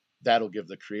story, that'll give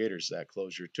the creators that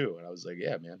closure too. And I was like,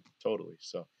 yeah, man, totally.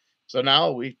 So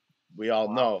now we all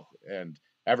wow. know, and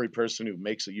every person who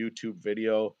makes a YouTube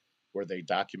video where they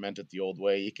document it the old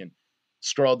way, you can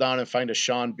scroll down and find a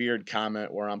Sean Beard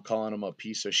comment where I'm calling him a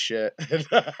piece of shit.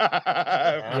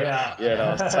 Yeah. You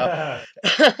know, so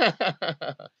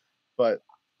Yeah. but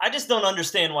I just don't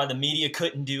understand why the media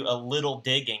couldn't do a little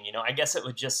digging. I guess it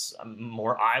would just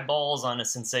more eyeballs on a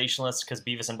sensationalist because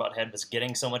Beavis and Butthead was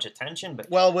getting so much attention. But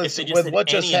well, if they just with did what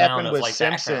just any amount happened of with like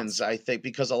background Simpsons, stuff, I think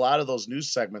because a lot of those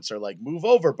news segments are like, move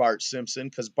over, Bart Simpson,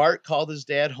 because Bart called his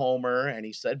dad Homer and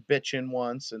he said bitchin'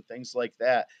 once and things like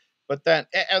that. But then,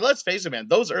 and let's face it, man,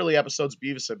 those early episodes,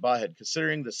 Beavis and Butthead,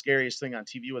 considering the scariest thing on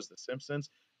TV was The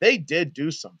Simpsons, they did do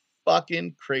some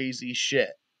fucking crazy shit.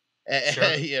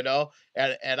 sure, You know,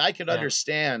 and I can yeah,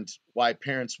 understand why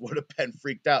parents would have been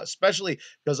freaked out, especially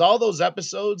because all those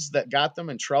episodes that got them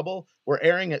in trouble were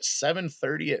airing at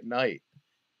 7:30 at night,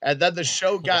 and then the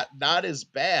show yeah, got not as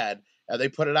bad, and they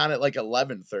put it on at like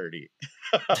 11:30.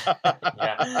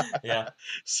 yeah, yeah,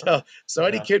 So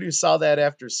any yeah. kid who saw that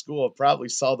after school probably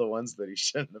saw the ones that he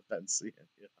shouldn't have been seeing.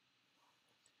 You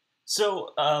So,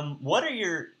 what are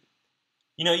your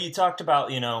you talked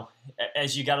about,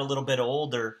 as you got a little bit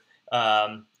older,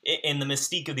 in the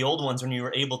mystique of the old ones when you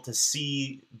were able to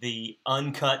see the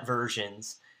uncut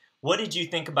versions. What did you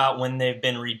think about when they've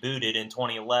been rebooted in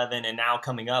 2011 and now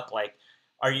coming up? Like,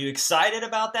 are you excited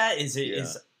about that? Yeah,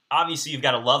 Is obviously you've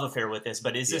got a love affair with this,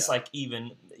 but is this yeah. like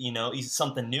even is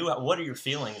something new? What are your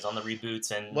feelings on the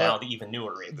reboots and now Well, the even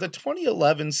newer the reboot?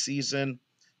 2011 season,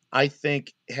 I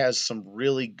think, has some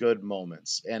really good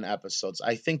moments and episodes.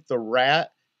 I think The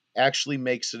Rat actually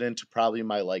makes it into probably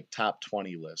my like top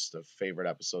 20 list of favorite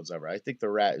episodes ever. I think The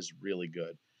Rat is really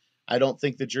good. I don't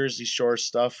think the Jersey Shore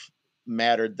stuff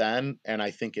mattered then, and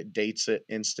I think it dates it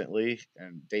instantly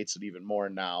and dates it even more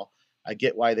now. I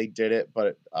get why they did it,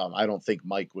 but I don't think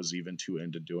Mike was even too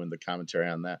into doing the commentary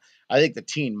on that. I think the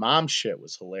Teen Mom shit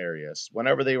was hilarious.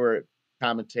 Whenever they were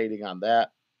commentating on that,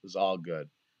 it was all good.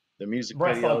 The music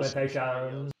Breast videos.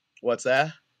 augmentation. What's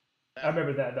that? I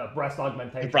remember that, the breast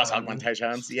Breast augmentation.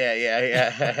 augmentations. Yeah, yeah,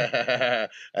 yeah.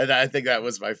 And I think that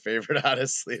was my favorite,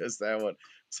 honestly, is that one.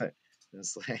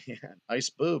 It's like yeah, nice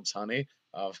boobs, honey.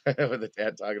 With the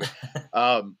dad talking.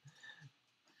 Um,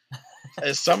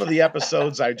 some of the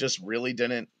episodes I just really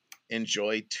didn't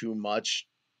enjoy too much.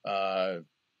 Uh,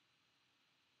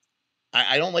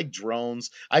 I don't like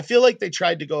drones. I feel like they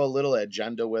tried to go a little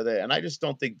agenda with it, and I just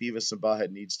don't think Beavis and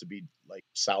Butthead needs to be like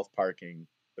South Parking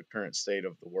the current state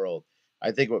of the world.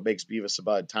 I think what makes Beavis and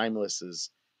Butthead timeless is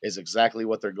exactly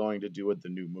what they're going to do with the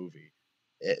new movie.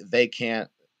 They can't.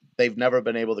 They've never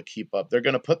been able to keep up. They're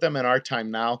going to put them in our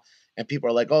time now, and people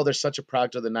are like, "Oh, they're such a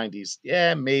product of the '90s."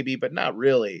 Yeah, maybe, but not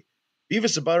really.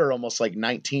 Beavis and Butthead are almost like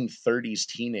 1930s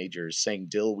teenagers saying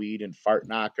dillweed and fart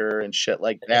knocker and shit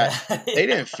like that. Yeah, They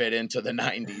didn't yeah, fit into the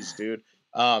 90s, dude.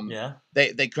 Um, yeah.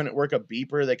 they couldn't work a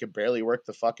beeper. They could barely work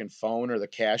the fucking phone or the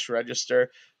cash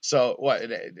register. So what?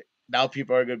 Now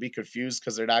people are going to be confused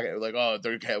because they're not like, oh,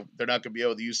 they're not going to be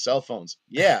able to use cell phones.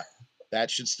 Yeah, that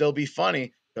should still be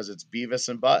funny because it's Beavis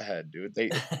and Butthead, dude. They,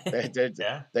 they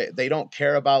Yeah. they don't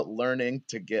care about learning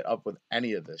to get up with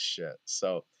any of this shit.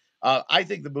 So I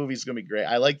think the movie's going to be great.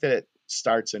 I like that it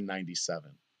starts in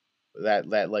 '97. That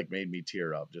like made me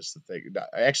tear up just to think.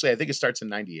 Actually, I think it starts in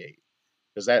 '98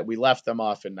 because that we left them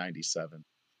off in '97.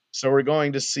 So we're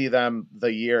going to see them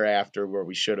the year after where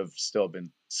we should have still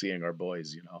been seeing our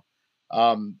boys.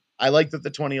 I like that the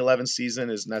 2011 season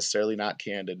is necessarily not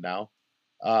canon now.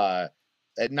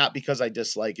 And not because I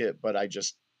dislike it, but I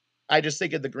just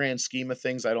think in the grand scheme of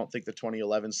things, I don't think the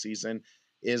 2011 season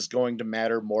is going to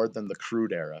matter more than the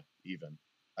Crude era. Even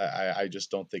I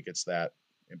just don't think it's that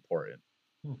important.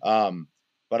 Um,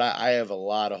 but I have a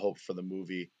lot of hope for the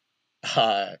movie.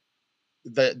 Uh,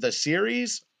 the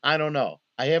series, I don't know.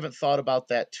 I haven't thought about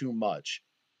that too much,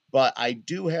 but I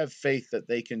do have faith that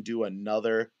they can do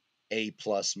another A+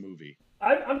 movie.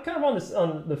 I'm kind of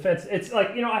on the fence. It's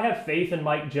like, I have faith in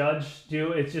Mike Judge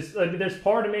too. It's just like, there's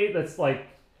part of me that's like,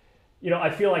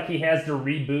 I feel like he has to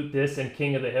reboot this and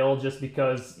King of the Hill just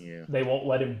because Yeah. they won't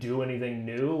let him do anything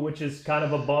new, which is kind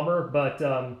of a bummer. But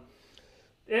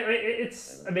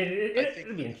it'd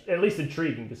be at least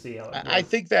intriguing to see how it goes. I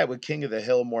think that with King of the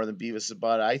Hill more than Beavis and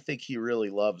Butt, I think he really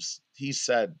loves. He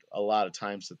said a lot of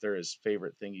times that they're his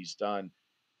favorite thing he's done.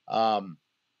 Um,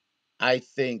 I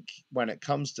think when it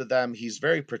comes to them, he's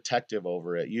very protective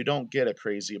over it. You don't get a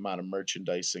crazy amount of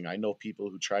merchandising. I know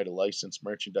people who try to license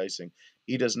merchandising.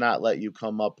 He does not let you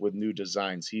come up with new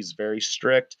designs. He's very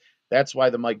strict. That's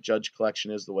why the Mike Judge collection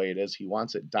is the way it is. He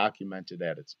wants it documented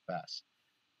at its best.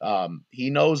 He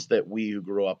knows that we who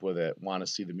grew up with it want to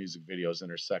see the music videos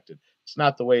intersected. It's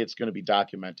not the way it's going to be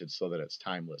documented so that it's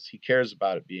timeless. He cares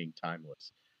about it being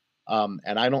timeless.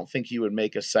 And I don't think he would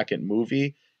make a second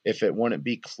movie if it wouldn't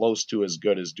be close to as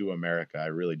good as Do America. I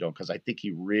really don't, because I think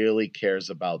he really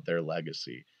cares about their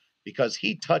legacy. Because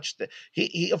he touched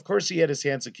he of course he had his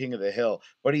hands at King of the Hill,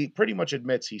 but he pretty much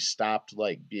admits he stopped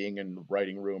like being in the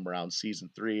writing room around season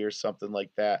 3 or something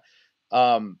like that.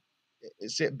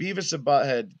 Beavis and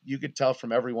Butthead, you could tell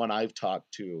from everyone I've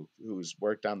talked to who's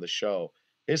worked on the show,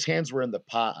 his hands were in the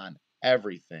pot on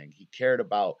everything. He cared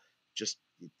about just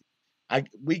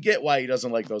we get why he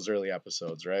doesn't like those early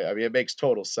episodes, right? I mean, it makes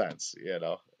total sense,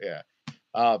 Yeah.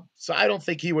 So I don't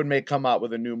think he would come out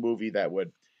with a new movie that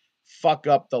would fuck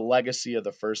up the legacy of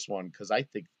the first one, because I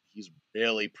think he's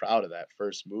really proud of that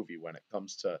first movie when it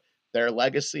comes to their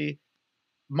legacy.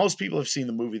 Most people have seen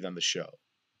the movie than the show,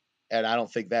 and I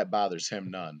don't think that bothers him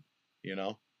none, you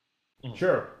know?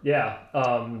 Sure, yeah.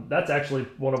 That's actually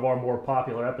one of our more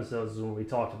popular episodes when we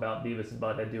talked about Beavis and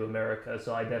Butthead Do America.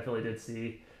 So I definitely did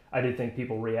think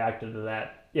people reacted to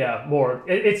that. Yeah, more.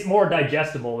 It's more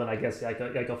digestible than I guess like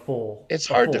a full. It's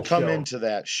hard to come show. into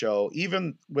that show,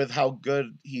 even with how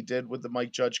good he did with the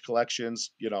Mike Judge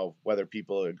collections. Whether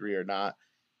people agree or not,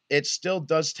 it still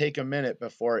does take a minute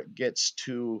before it gets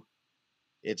to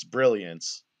its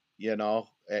brilliance. And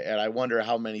I wonder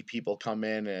how many people come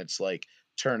in and it's like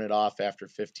turn it off after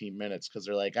 15 minutes because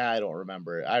they're like, I don't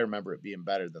remember it. I remember it being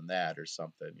better than that or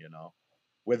something.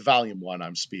 With volume 1,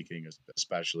 I'm speaking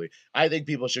especially. I think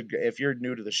people should, if you're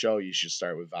new to the show, you should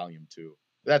start with volume 2.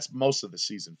 That's most of the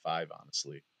season 5,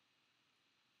 honestly.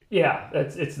 Yeah,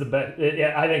 it's the best.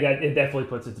 I think it definitely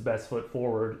puts its best foot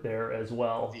forward there as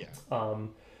well. Yeah.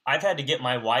 I've had to get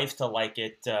my wife to like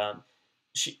it.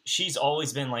 She's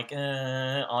always been like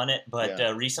on it, but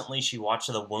recently she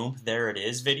watched the Whoomp There It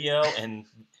Is video, and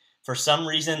for some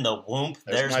reason the Whoomp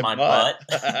There's my butt.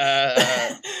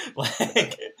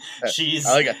 Like she's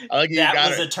I like you that got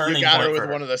was her, a turning you got point her with for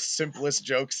her. one of the simplest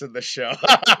jokes in the show.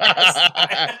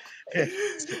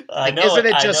 I know, isn't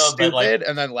it just stupid? Like,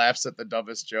 and then laughs at the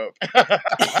dumbest joke.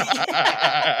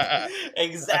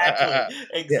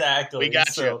 Exactly. Yeah, we got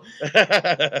so you.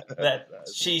 that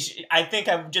I think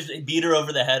I've just beat her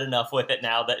over the head enough with it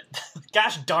now that,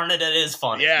 gosh darn it, it is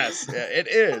funny. Yes, it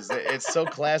is. It's so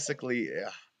classically.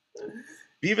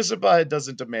 Beavis and Butthead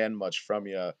doesn't demand much from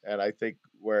you, and I think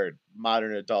where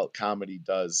modern adult comedy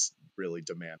does really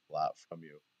demand a lot from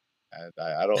you. And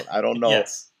I don't know.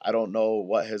 Yes. I don't know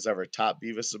what has ever topped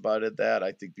Beavis and Butthead that.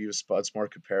 I think Beavis and Butthead's more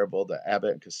comparable to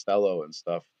Abbott and Costello and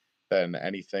stuff than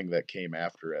anything that came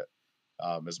after it.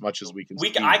 As much as we can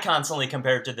see. I constantly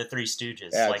compare it to the Three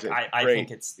Stooges. Yeah, like I think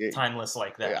it's timeless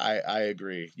like that. I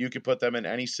agree. You could put them in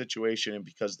any situation, and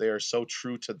because they are so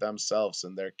true to themselves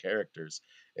and their characters,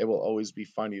 it will always be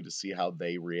funny to see how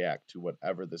they react to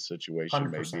whatever the situation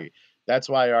 100%. may be. That's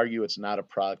why I argue it's not a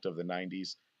product of the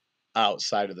 90s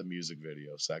outside of the music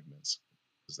video segments.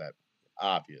 Is that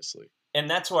obviously? And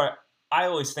that's where I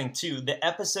always think too, the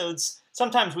episodes,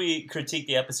 sometimes we critique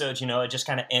the episodes, it just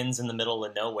kind of ends in the middle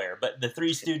of nowhere, but the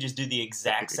Three Stooges do the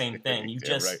exact same thing. You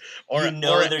just, right. or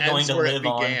they're going to live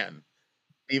on.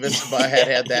 Beavis and Butthead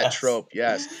had that trope.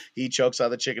 Yes, he chokes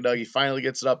on the chicken nugget. He finally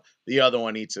gets it up. The other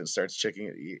one eats it and starts choking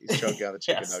on the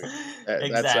chicken nugget.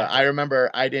 Exactly. I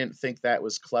remember I didn't think that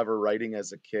was clever writing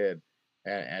as a kid,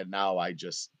 and now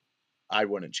I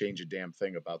wouldn't change a damn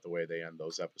thing about the way they end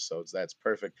those episodes. That's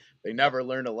perfect. They never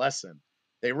learn a lesson.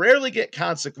 They rarely get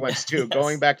consequence too. Yes.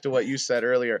 Going back to what you said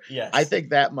earlier, Yes. I think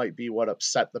that might be what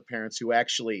upset the parents who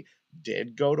actually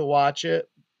did go to watch it,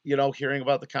 hearing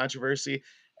about the controversy,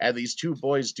 and these two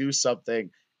boys do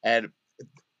something, and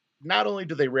not only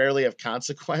do they rarely have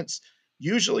consequence,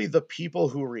 usually the people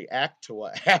who react to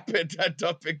what happened end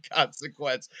up in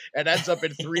consequence and ends up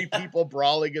in three people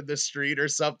brawling in the street or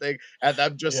something, and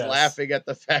them just Yes. laughing at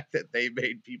the fact that they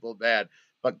made people mad.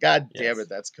 But god damn Yes. it,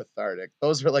 that's cathartic.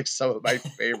 Those are like some of my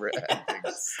favorite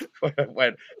endings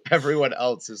when everyone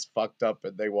else is fucked up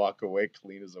and they walk away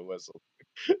clean as a whistle.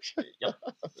 Yep.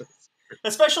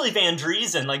 Especially Van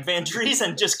Driesen. Like, Van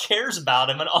Driesen just cares about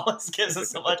him and always gives him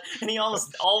so much, and he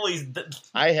almost always.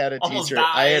 I had a almost teacher.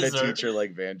 dies or- Teacher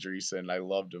like Van Driesen. I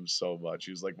loved him so much.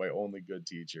 He was like my only good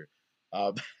teacher.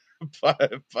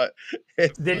 But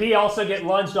Did he also get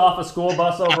lunged off a school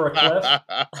bus over a cliff?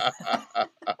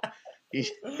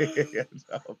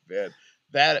 Oh man,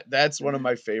 that's one of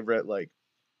my favorite like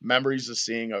memories of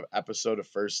seeing an episode of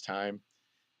First Time.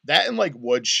 That and like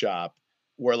Woodshop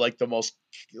were like the most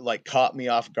like caught me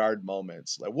off guard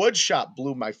moments. Like Woodshop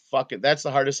blew my fucking. That's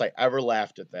the hardest I ever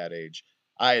laughed at that age.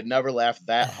 I had never laughed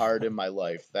that hard in my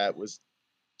life. That was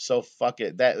so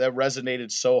fucking that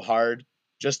resonated so hard.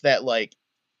 Just that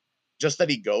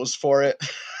he goes for it,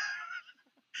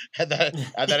 and then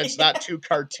it's not too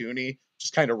cartoony.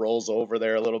 Just kind of rolls over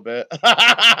there a little bit.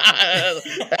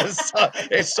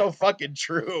 It's so fucking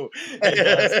true.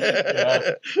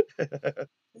 Yeah.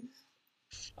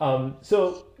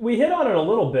 So we hit on it a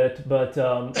little bit, but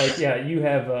you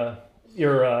have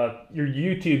your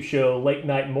YouTube show, Late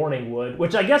Night Morningwood,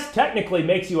 which I guess technically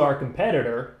makes you our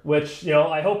competitor. Which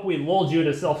I hope we lulled you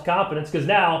into self-confidence, because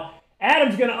now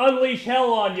Adam's gonna unleash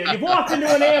hell on you. You've walked into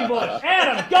an ambush.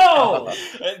 Adam, go!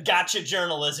 Gotcha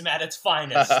journalism at its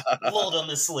finest. Lulled them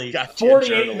to sleep. Gotcha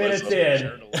 48 minutes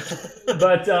in.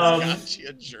 But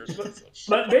Gotcha journalism.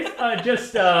 but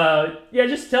just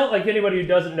tell like anybody who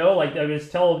doesn't know, like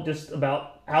just tell just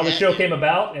about how the show came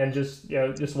about and just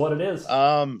what it is.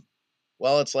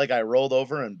 Well, it's like I rolled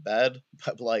over in bed,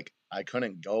 but like I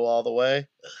couldn't go all the way.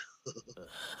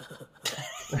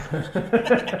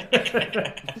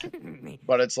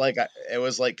 But it's like it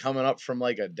was like coming up from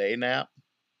like a day nap,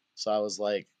 so I was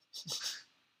like,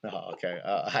 oh, okay.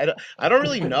 I don't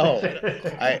really know.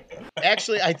 I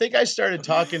think I started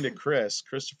talking to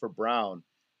Christopher Brown.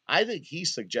 I think he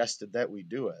suggested that we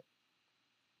do it,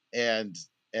 and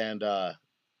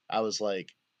I was like,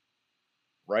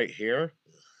 right here.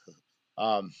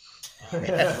 I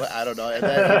don't know. And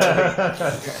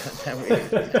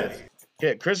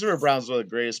then Christopher Brown's one of the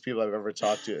greatest people I've ever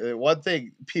talked to. One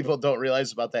thing people don't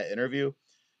realize about that interview,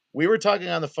 we were talking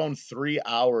on the phone 3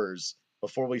 hours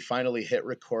before we finally hit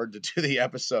record to do the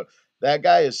episode. That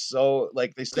guy is so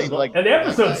like they say like, and the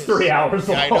episode's 3 hours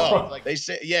long. I know. Like they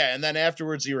say, yeah, and then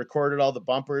afterwards he recorded all the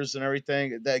bumpers and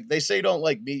everything. They say don't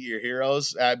like meet your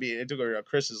heroes. I mean,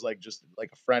 Chris is like just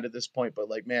like a friend at this point, but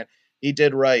like man, he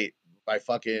did write my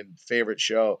fucking favorite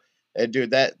show. And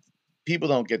dude, that people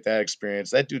don't get that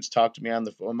experience. That dude's talked to me on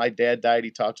the phone. When my dad died,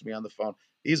 he talked to me on the phone.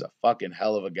 He's a fucking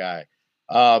hell of a guy.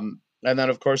 And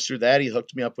then of course through that he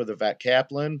hooked me up with Yvette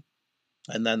Kaplan,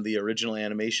 and then the original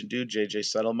animation dude, JJ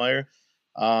Settlemeyer.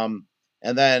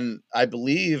 And then I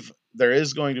believe there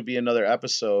is going to be another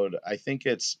episode. I think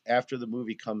it's after the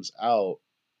movie comes out.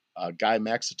 Guy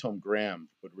Maxitome Graham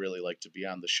would really like to be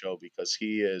on the show because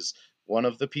he is one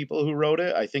of the people who wrote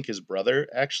it. I think his brother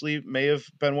actually may have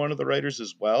been one of the writers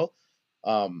as well.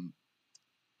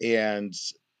 And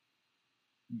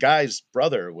Guy's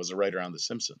brother was a writer on The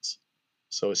Simpsons.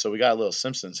 So we got a little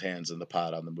Simpsons hands in the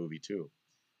pot on the movie too.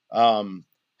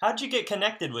 How'd you get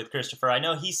connected with Christopher? I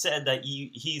know he said that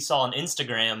he saw an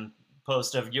Instagram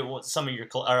post of some of your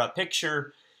or a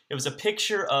picture. It was a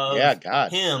picture of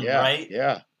him, right?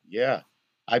 Yeah.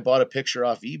 I bought a picture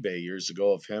off eBay years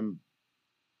ago of him.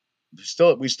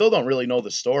 We still don't really know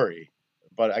the story,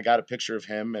 but I got a picture of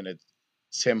him, and it's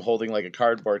him holding like a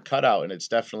cardboard cutout, and it's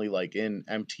definitely like in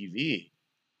MTV,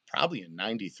 probably in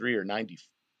 93 or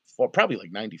 94, probably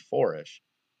like 94-ish.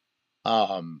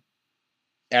 And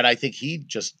I think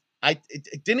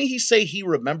didn't he say he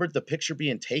remembered the picture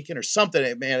being taken or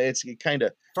something? Man, it's kind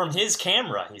of from his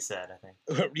camera, he said, I think.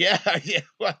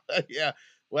 Yeah.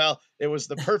 Well, it was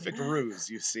the perfect ruse,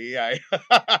 you see. I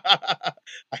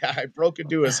broke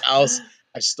into his house,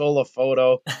 I stole a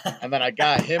photo, and then I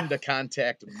got him to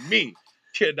contact me.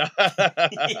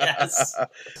 Yes.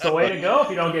 It's the way to go if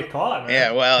you don't get caught, man.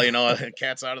 Yeah, well, the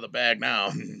cat's out of the bag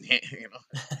now.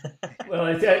 Well,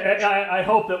 I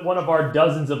hope that one of our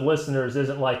dozens of listeners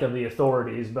isn't like of the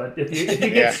authorities, but if you Yeah.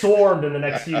 get swarmed in the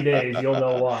next few days, you'll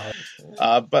know why.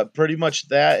 But pretty much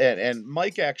that, and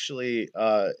Mike actually,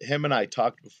 him and I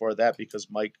talked before that because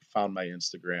Mike found my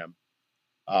Instagram,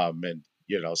 and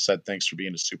said thanks for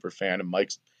being a super fan, and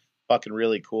Mike's fucking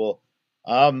really cool.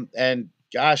 And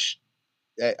gosh,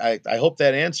 I hope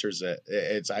that answers it.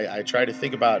 I try to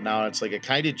think about it now, and it's like it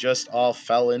kind of just all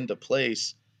fell into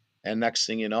place, and next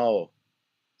thing you know,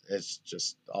 it's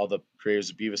just all the creators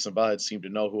of Beavis and Butthead seem to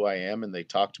know who I am, and they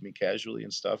talk to me casually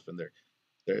and stuff, and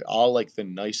they're all like the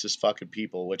nicest fucking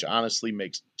people, which honestly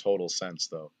makes total sense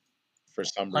though. For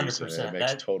some reason, it 100%.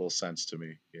 makes total sense to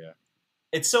me. Yeah.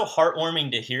 It's so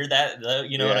heartwarming to hear that, though.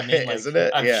 You know what I mean? Like, isn't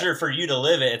it? I'm Yeah. sure for you to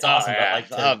live it, it's awesome. Yeah.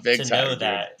 But like big to time, know dude.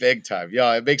 that, Big time.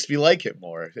 Yeah, it makes me like it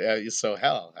more. Yeah, so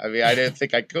hell, I mean, I didn't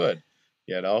think I could,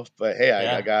 but hey, I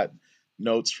yeah, got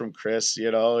notes from Chris,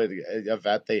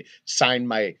 Yvette, they signed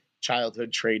my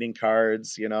childhood trading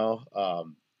cards,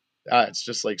 it's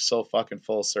just like so fucking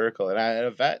full circle. And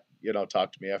Yvette,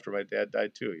 talked to me after my dad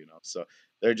died too, so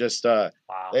they're just, wow,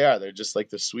 they're just like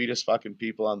the sweetest fucking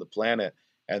people on the planet.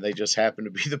 And they just happen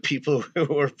to be the people who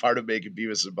were part of making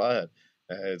Beavis and Butthead.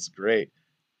 It's great.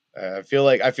 I feel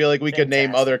like we could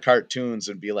name other fantastic. cartoons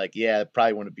and be like, yeah, it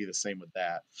probably wouldn't be the same with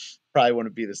that. Probably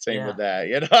wouldn't be the same with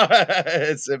Yeah, that.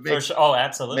 It for makes sure. Oh,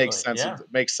 absolutely. sense. Yeah.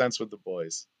 Makes sense with the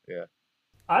boys. Yeah.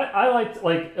 I liked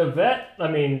like Yvette. I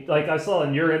mean, like I saw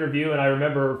in your interview, and I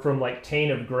remember from like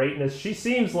Taint of Greatness, she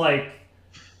seems like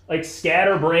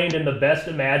scatterbrained in the best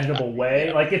imaginable way.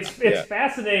 Yeah. Like it's Yeah.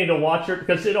 fascinating to watch her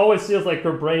because it always feels like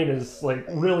her brain is like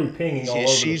really pinging all over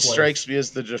the She place. strikes me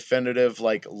as the definitive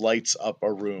like lights up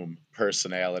a room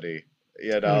personality.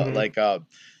 Mhm. Like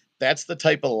that's the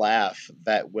type of laugh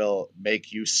that will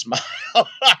make you smile.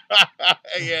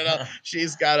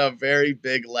 She's got a very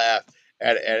big laugh.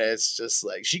 And it's just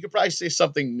like she could probably say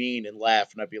something mean and laugh,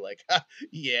 and I'd be like,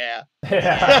 yeah.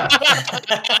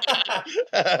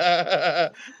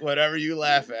 Whatever you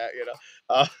laugh at,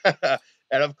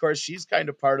 and of course, she's kind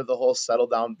of part of the whole settle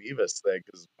down Beavis thing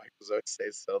because Mike was always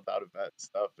saying settle down event and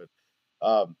stuff.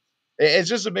 And it's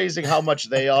just amazing how much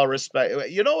they all respect.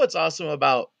 You know what's awesome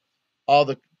about all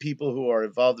the people who are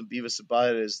involved in Beavis and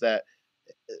Butthead is that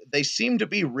they seem to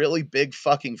be really big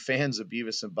fucking fans of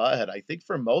Beavis and Butthead. I think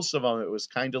for most of them, it was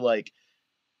kind of like,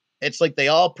 it's like they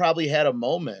all probably had a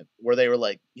moment where they were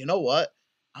like, you know what?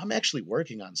 I'm actually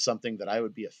working on something that I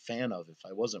would be a fan of if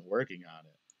I wasn't working on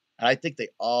it. And I think they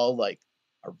all like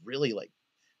are really like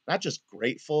not just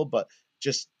grateful, but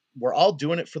just we're all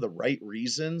doing it for the right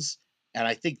reasons. And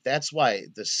I think that's why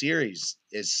the series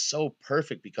is so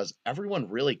perfect because everyone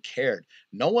really cared.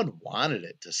 No one wanted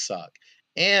it to suck.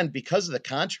 And because of the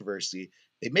controversy,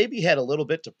 they maybe had a little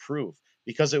bit to prove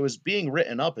because it was being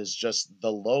written up as just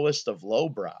the lowest of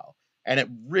lowbrow. And it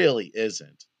really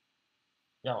isn't.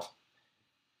 No,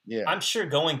 Yeah. I'm sure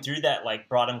going through that like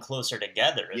brought them closer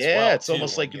together as Yeah, well. it's Too,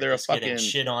 almost when like you're they're a just getting fucking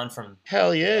shit on from.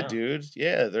 hell yeah, Yeah, dude.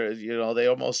 Yeah, they're they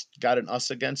almost got an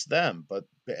us against them, but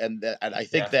and I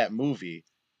think yeah. that movie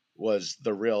was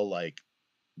the real like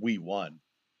we won,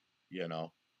 you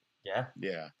know. Yeah.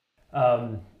 Yeah.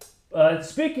 Um,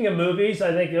 Speaking of movies,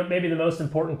 I think maybe the most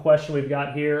important question we've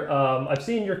got here. I've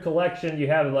seen your collection. You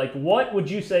have like, what would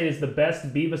you say is the best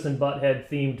Beavis and Butthead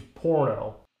themed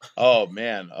porno? Oh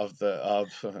man, of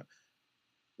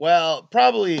well,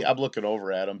 probably I'm looking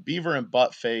over at them. Beaver and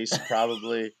Buttface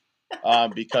probably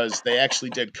because they actually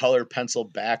did color pencil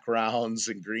backgrounds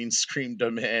and green screened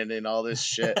them in and all this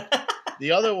shit.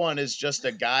 The other one is just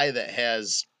a guy that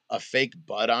has a fake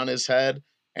butt on his head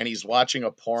and he's watching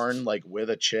a porn like with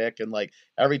a chick and like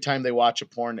every time they watch a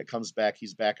porn that comes back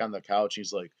he's back on the couch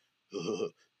he's like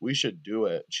we should do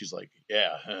it. She's like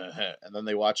yeah and then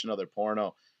they watch another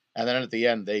porno and then at the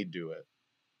end they do it.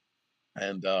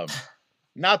 And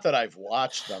not that I've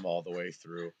watched them all the way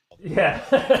through. Yeah.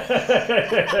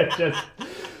 Just,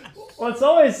 well, it's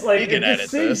always like You can it edit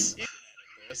just seems.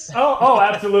 this.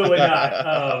 Absolutely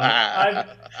not.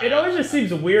 It always just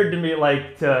seems weird to me.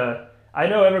 Like, I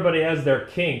know everybody has their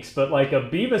kinks, but like a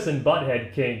Beavis and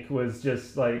Butthead kink was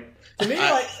just like to me.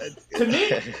 Like to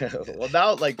me, Well,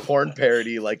 now like porn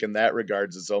parody, like in that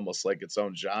regards, is almost like its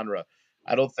own genre.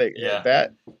 I don't think Yeah.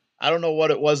 that. I don't know what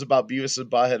it was about Beavis and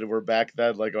Butthead. And we're back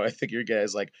then. Like, I think your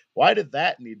guys like, why did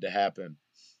that need to happen?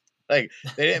 Like,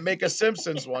 they didn't make a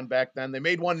Simpsons one back then. They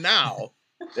made one now.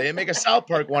 They didn't make a South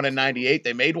Park one in '98.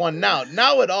 They made one now.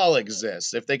 Now it all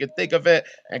exists. If they could think of it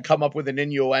and come up with an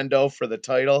innuendo for the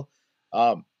title.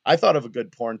 I thought of a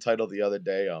good porn title the other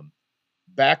day.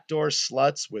 Backdoor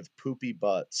sluts with poopy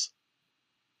butts.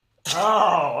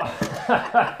 Oh, Good.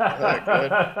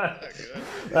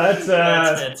 that's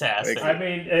That's fantastic. I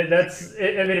mean, I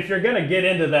mean, if you're gonna get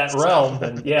into that realm,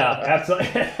 then yeah, absolutely.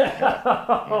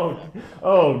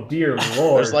 Oh, dear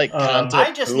Lord. There's like content.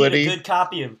 I just need a Continuity. good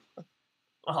copy of.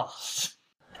 Oh,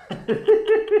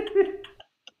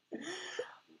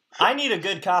 I need a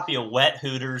good copy of Wet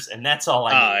Hooters, and that's all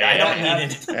I need. I don't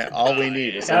need it. Yeah, all we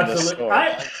need is in the Absolutely.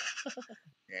 store.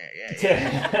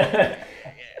 Yeah.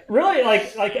 Really,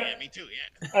 like Me too.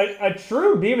 Yeah. a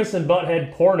true Beavis and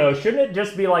Butthead porno, shouldn't it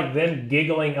just be like them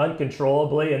giggling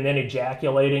uncontrollably and then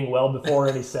ejaculating well before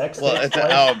any sex Well, takes it's,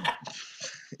 place?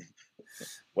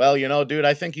 well, dude,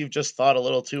 I think you've just thought a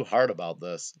little too hard about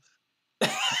this,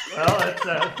 Well, it's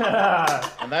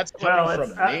and that's coming well,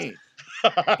 from me.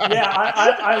 yeah,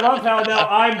 I love how now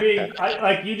I'm being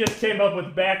like you just came up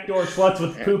with backdoor sluts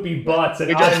with poopy butts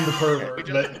and I'm the pervert.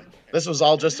 But This was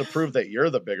all just to prove that you're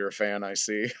the bigger fan, I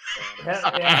see. yeah.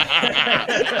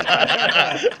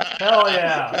 Hell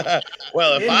yeah.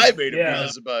 Well, if I made a Yeah.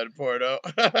 Beelzebub porno.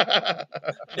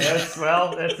 Yes,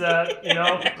 well, it's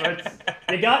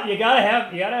you gotta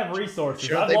have resources.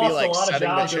 Shouldn't I've they be lost like a lot of setting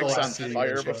the jobs in the chicks on last 2 fire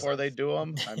years. before they do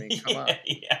them? I mean, come on.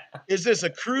 Yeah. Is this a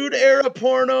crude era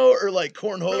porno or like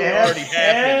cornhole already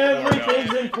happened?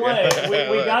 Everything's in play.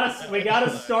 We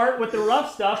gotta start with the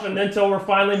rough stuff, and then until we're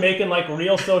finally making like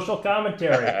real social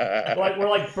commentary. Like we're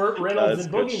like Burt Reynolds That's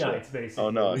and good Boogie shit. Nights, basically.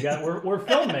 Oh, no. We're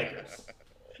filmmakers.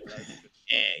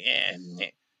 Yeah.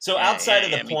 So outside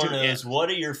of the me too, pornos, what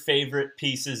are your favorite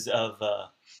pieces of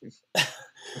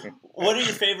what are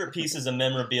your favorite pieces of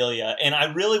memorabilia? And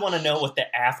I really want to know what the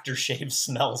aftershave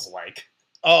smells like.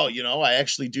 Oh, I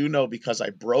actually do know because I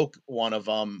broke one of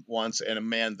them once, and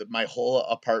man, my whole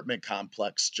apartment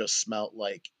complex just smelled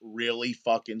like really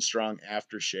fucking strong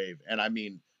aftershave. And I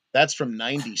mean, that's from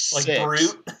 '96. Like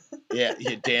Brute? Yeah,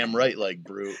 you're damn right, like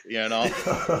Brute.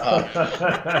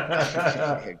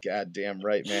 God damn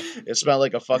right, man. It smelled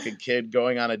like a fucking kid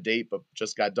going on a date, but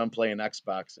just got done playing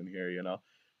Xbox in here.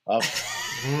 Boy,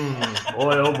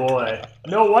 oh boy.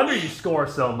 No wonder you score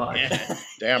so much. Yeah,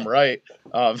 damn right.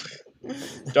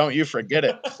 Don't you forget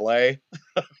it, Clay.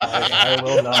 I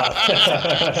will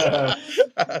not.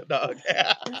 No,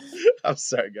 yeah. I'm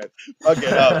sorry, guys. Fuck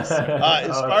it up. As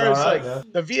far as like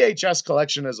the VHS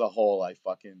collection as a whole, I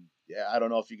don't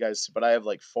know if you guys, but I have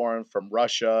like foreign from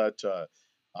Russia to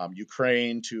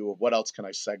Ukraine to what else can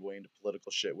I segue into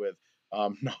political shit with?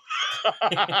 No, no,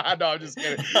 I'm just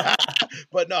kidding.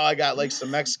 But no, I got like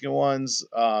some Mexican ones.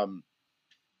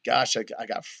 Gosh, I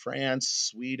got France,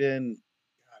 Sweden.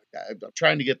 I'm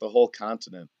trying to get the whole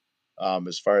continent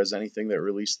as far as anything that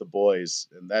released the boys,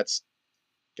 and that's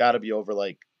got to be over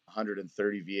like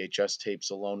 130 VHS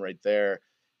tapes alone right there,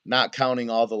 not counting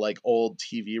all the like old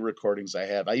TV recordings I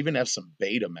have. I even have some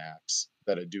Betamax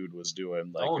that a dude was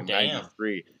doing like in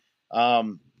 '93.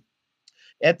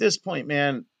 At this point,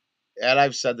 man, and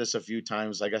I've said this a few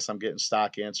times, I guess I'm getting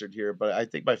stock answered here, but I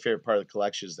think my favorite part of the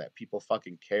collection is that people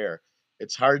fucking care.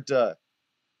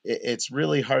 It's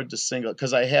really hard to single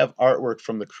because I have artwork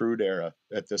from the crude era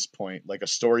at this point, like a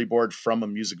storyboard from a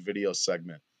music video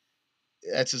segment.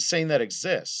 It's insane that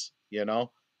exists, I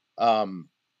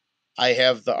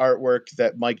have the artwork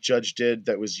that Mike Judge did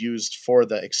that was used for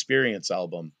the Experience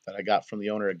album that I got from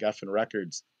the owner of Geffen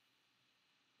Records.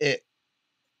 It's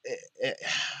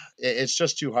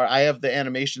just too hard. I have the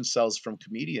animation cells from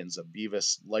comedians of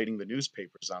Beavis lighting the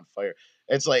newspapers on fire.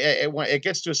 It's like it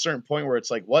gets to a certain point where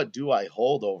it's like, what do I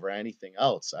hold over anything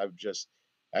else?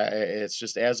 It's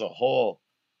just as a whole,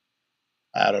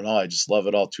 I don't know. I just love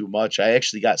it all too much. I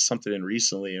actually got something in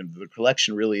recently, and the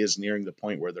collection really is nearing the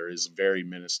point where there is very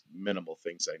minimal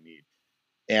things I need,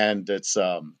 and it's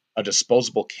a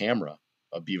disposable camera,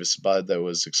 a Beavis Bud that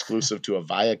was exclusive to a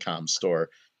Viacom store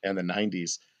in the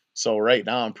 '90s. So right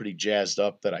now I'm pretty jazzed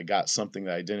up that I got something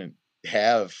that I didn't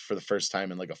have for the first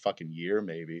time in like a fucking year,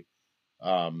 maybe.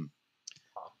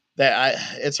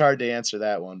 It's hard to answer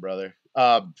that one, brother.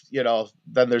 Then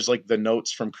there's like the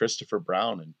notes from Christopher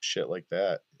Brown and shit like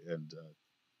that. And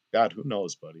God, who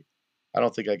knows, buddy? I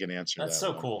don't think I can answer that. That's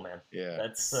so one. cool, man. Yeah.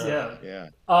 That's yeah.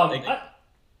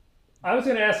 I was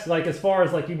going to ask, like, as far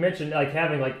as like you mentioned, like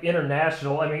having like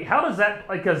international. I mean, how does that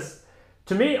like? Because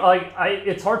to me, like,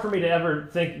 it's hard for me to ever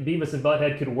think Beavis and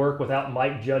Butthead could work without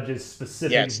Mike Judge's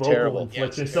specific vocal terrible.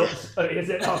 inflection. So is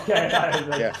it okay?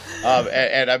 Yeah.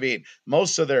 And I mean,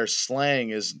 most of their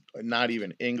slang is not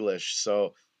even English.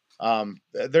 So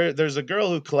there's a girl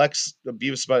who collects the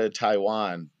Beavis and Butthead in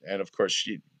Taiwan, and of course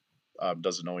she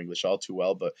doesn't know English all too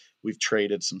well, but we've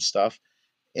traded some stuff,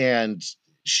 and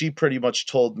she pretty much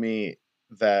told me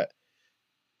that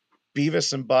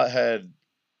Beavis and Butthead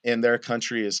in their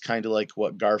country is kind of like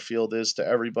what Garfield is to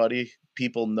everybody.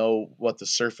 People know what the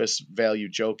surface value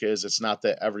joke is. It's not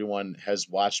that everyone has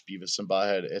watched Beavis and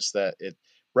Butthead. It's that it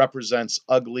represents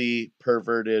ugly,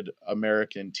 perverted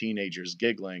American teenagers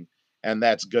giggling, and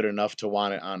that's good enough to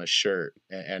want it on a shirt.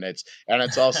 And it's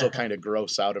also kind of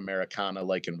gross out Americana,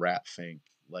 like in Rat Fink,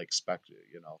 like Spectre,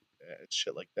 it's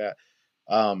shit like that.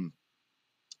 And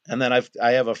then I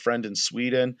have a friend in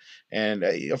Sweden, and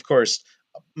of course,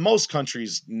 most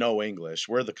countries know English.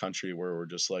 We're the country where we're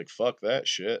just like, fuck that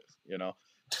shit,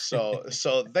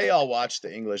 So they all watch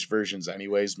the English versions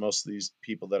anyways, most of these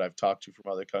people that I've talked to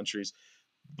from other countries.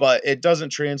 But it doesn't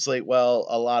translate well.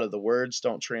 A lot of the words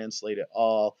don't translate at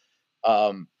all.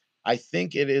 I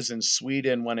think it is in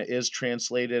Sweden when it is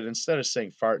translated, instead of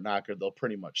saying fart knocker, they'll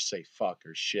pretty much say fuck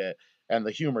or shit. And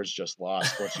the humor is just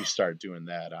lost once you start doing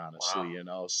that, honestly,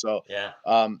 Wow. So Yeah.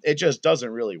 it just doesn't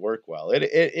really work well.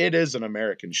 It is an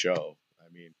American show. I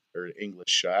mean, or English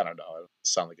show. I don't know. I don't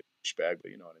sound like a douchebag,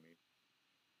 but you know what I mean.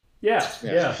 Yeah,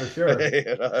 for sure.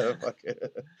 Fuck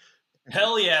it.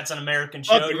 Hell yeah, it's an American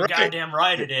show. Fucking You're right. goddamn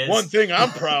right it is. One thing I'm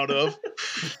proud of.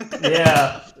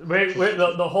 Yeah,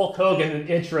 the Hulk Hogan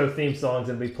intro theme song's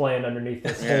gonna be playing underneath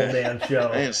this whole damn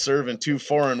show. I ain't serving 2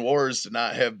 foreign wars to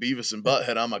not have Beavis and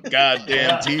Butthead on my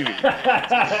goddamn TV.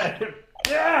 Yeah.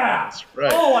 That's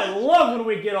right. Oh, I love when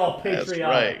we get all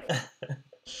patriotic. That's right.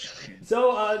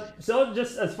 So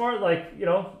just as far as like,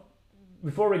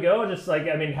 before we go, just like,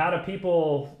 I mean, how do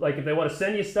people, like, if they want to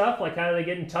send you stuff, like, how do they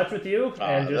get in touch with you?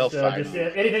 And just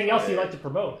anything else you'd like to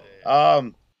promote?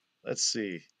 Let's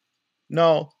see.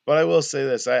 No, but I will say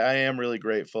this. I am really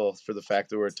grateful for the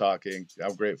fact that we're talking.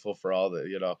 I'm grateful for all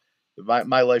the,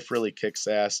 my life really kicks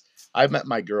ass. I met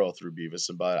my girl through Beavis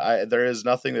and Bud. There is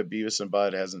nothing that Beavis and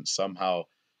Bud hasn't somehow,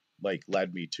 like,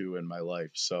 led me to in my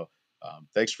life. So,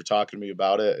 thanks for talking to me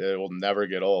about it. It will never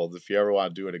get old. If you ever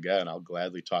want to do it again, I'll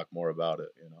gladly talk more about it,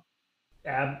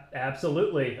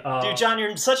 Absolutely. Dude, John,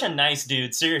 you're such a nice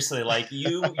dude. Seriously, like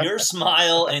your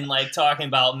smile and like talking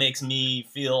about makes me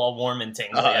feel all warm and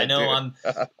tingly. I know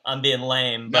I'm being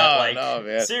lame, but no,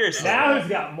 man. Seriously. Now who's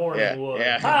got more than wood?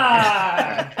 Yeah.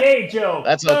 Ah, gay joke.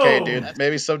 That's okay, Boom. dude.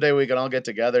 Maybe someday we can all get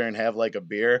together and have like a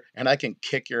beer, and I can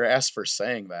kick your ass for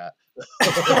saying that.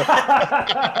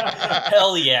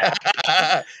 Hell yeah.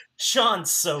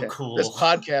 Sean's so cool. This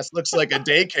podcast looks like a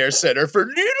daycare center for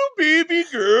little baby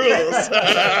girls.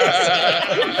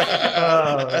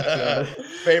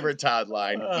 Favorite Todd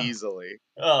line, easily.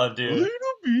 Oh, dude. Little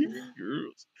baby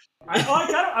girls.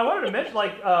 I wanted to mention,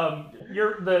 like,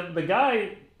 you're the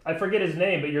guy, I forget his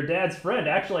name, but your dad's friend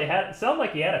actually sounded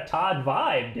like he had a Todd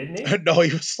vibe, didn't he? No,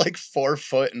 he was like 4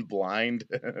 foot and blind.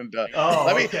 And,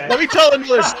 let me tell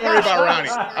another story about Ronnie.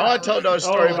 I want to tell another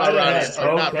story about Ronnie. It's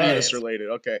not Beavis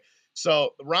related. Okay.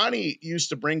 So Ronnie used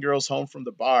to bring girls home from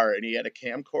the bar, and he had a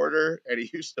camcorder, and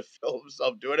he used to film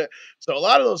himself doing it. So a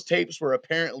lot of those tapes were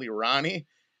apparently Ronnie,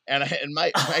 and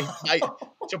my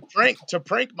to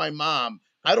prank my mom.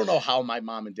 I don't know how my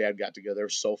mom and dad got together. They're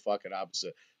so fucking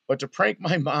opposite. But to prank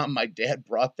my mom, my dad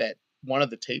brought one of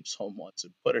the tapes home once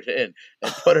and put it in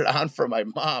and put it on for my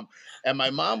mom. And my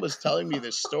mom was telling me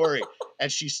this story,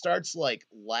 and she starts like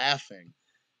laughing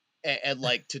and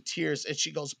like to tears, and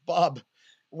she goes, "Bub,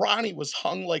 Ronnie was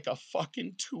hung like a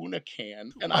fucking tuna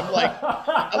can." And I'm like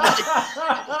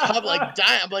dying.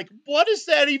 I'm like, what does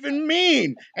that even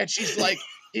mean? And she's like,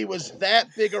 he was that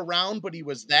big around, but he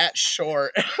was that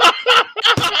short.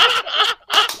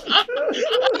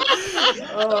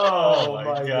 Oh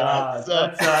my god.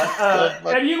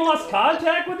 Have you lost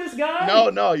contact with this guy?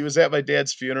 No, he was at my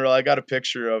dad's funeral. I got a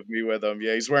picture of me with him.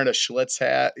 Yeah, he's wearing a Schlitz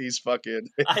hat. He's fucking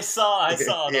I saw it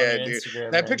on your dude.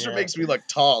 Instagram. That picture makes me look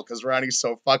tall because Ronnie's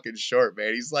so fucking short,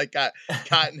 man. He's like got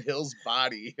Cotton Hill's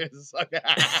body.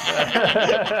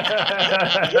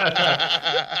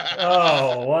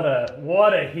 Oh, what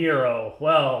a hero.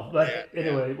 Well, but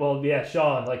anyway,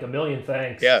 Sean, like, a million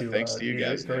thanks. Yeah, thanks to you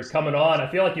guys for coming on. I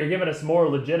feel like you're giving us more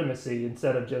legitimacy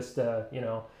instead of just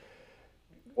Well,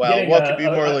 what could be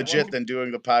more legit than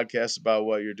doing the podcast about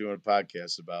what you're doing a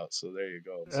podcast about? So there you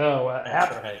go.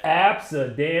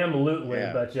 Absolutely.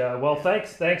 Yeah. But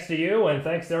thanks to you, and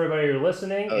thanks to everybody who's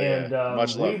listening. And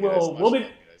much love,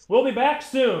 we'll be back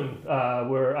soon.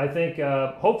 We're, I think,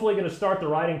 hopefully going to start the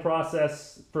writing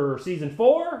process for season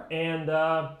 4, and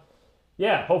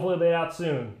hopefully it'll be out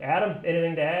soon. Adam,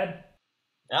 anything to add?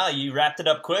 Ah, you wrapped it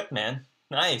up quick, man.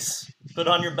 Nice. Put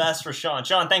on your best for Sean.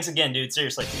 Sean, thanks again, dude.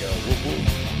 Seriously. Yo, woo-woo.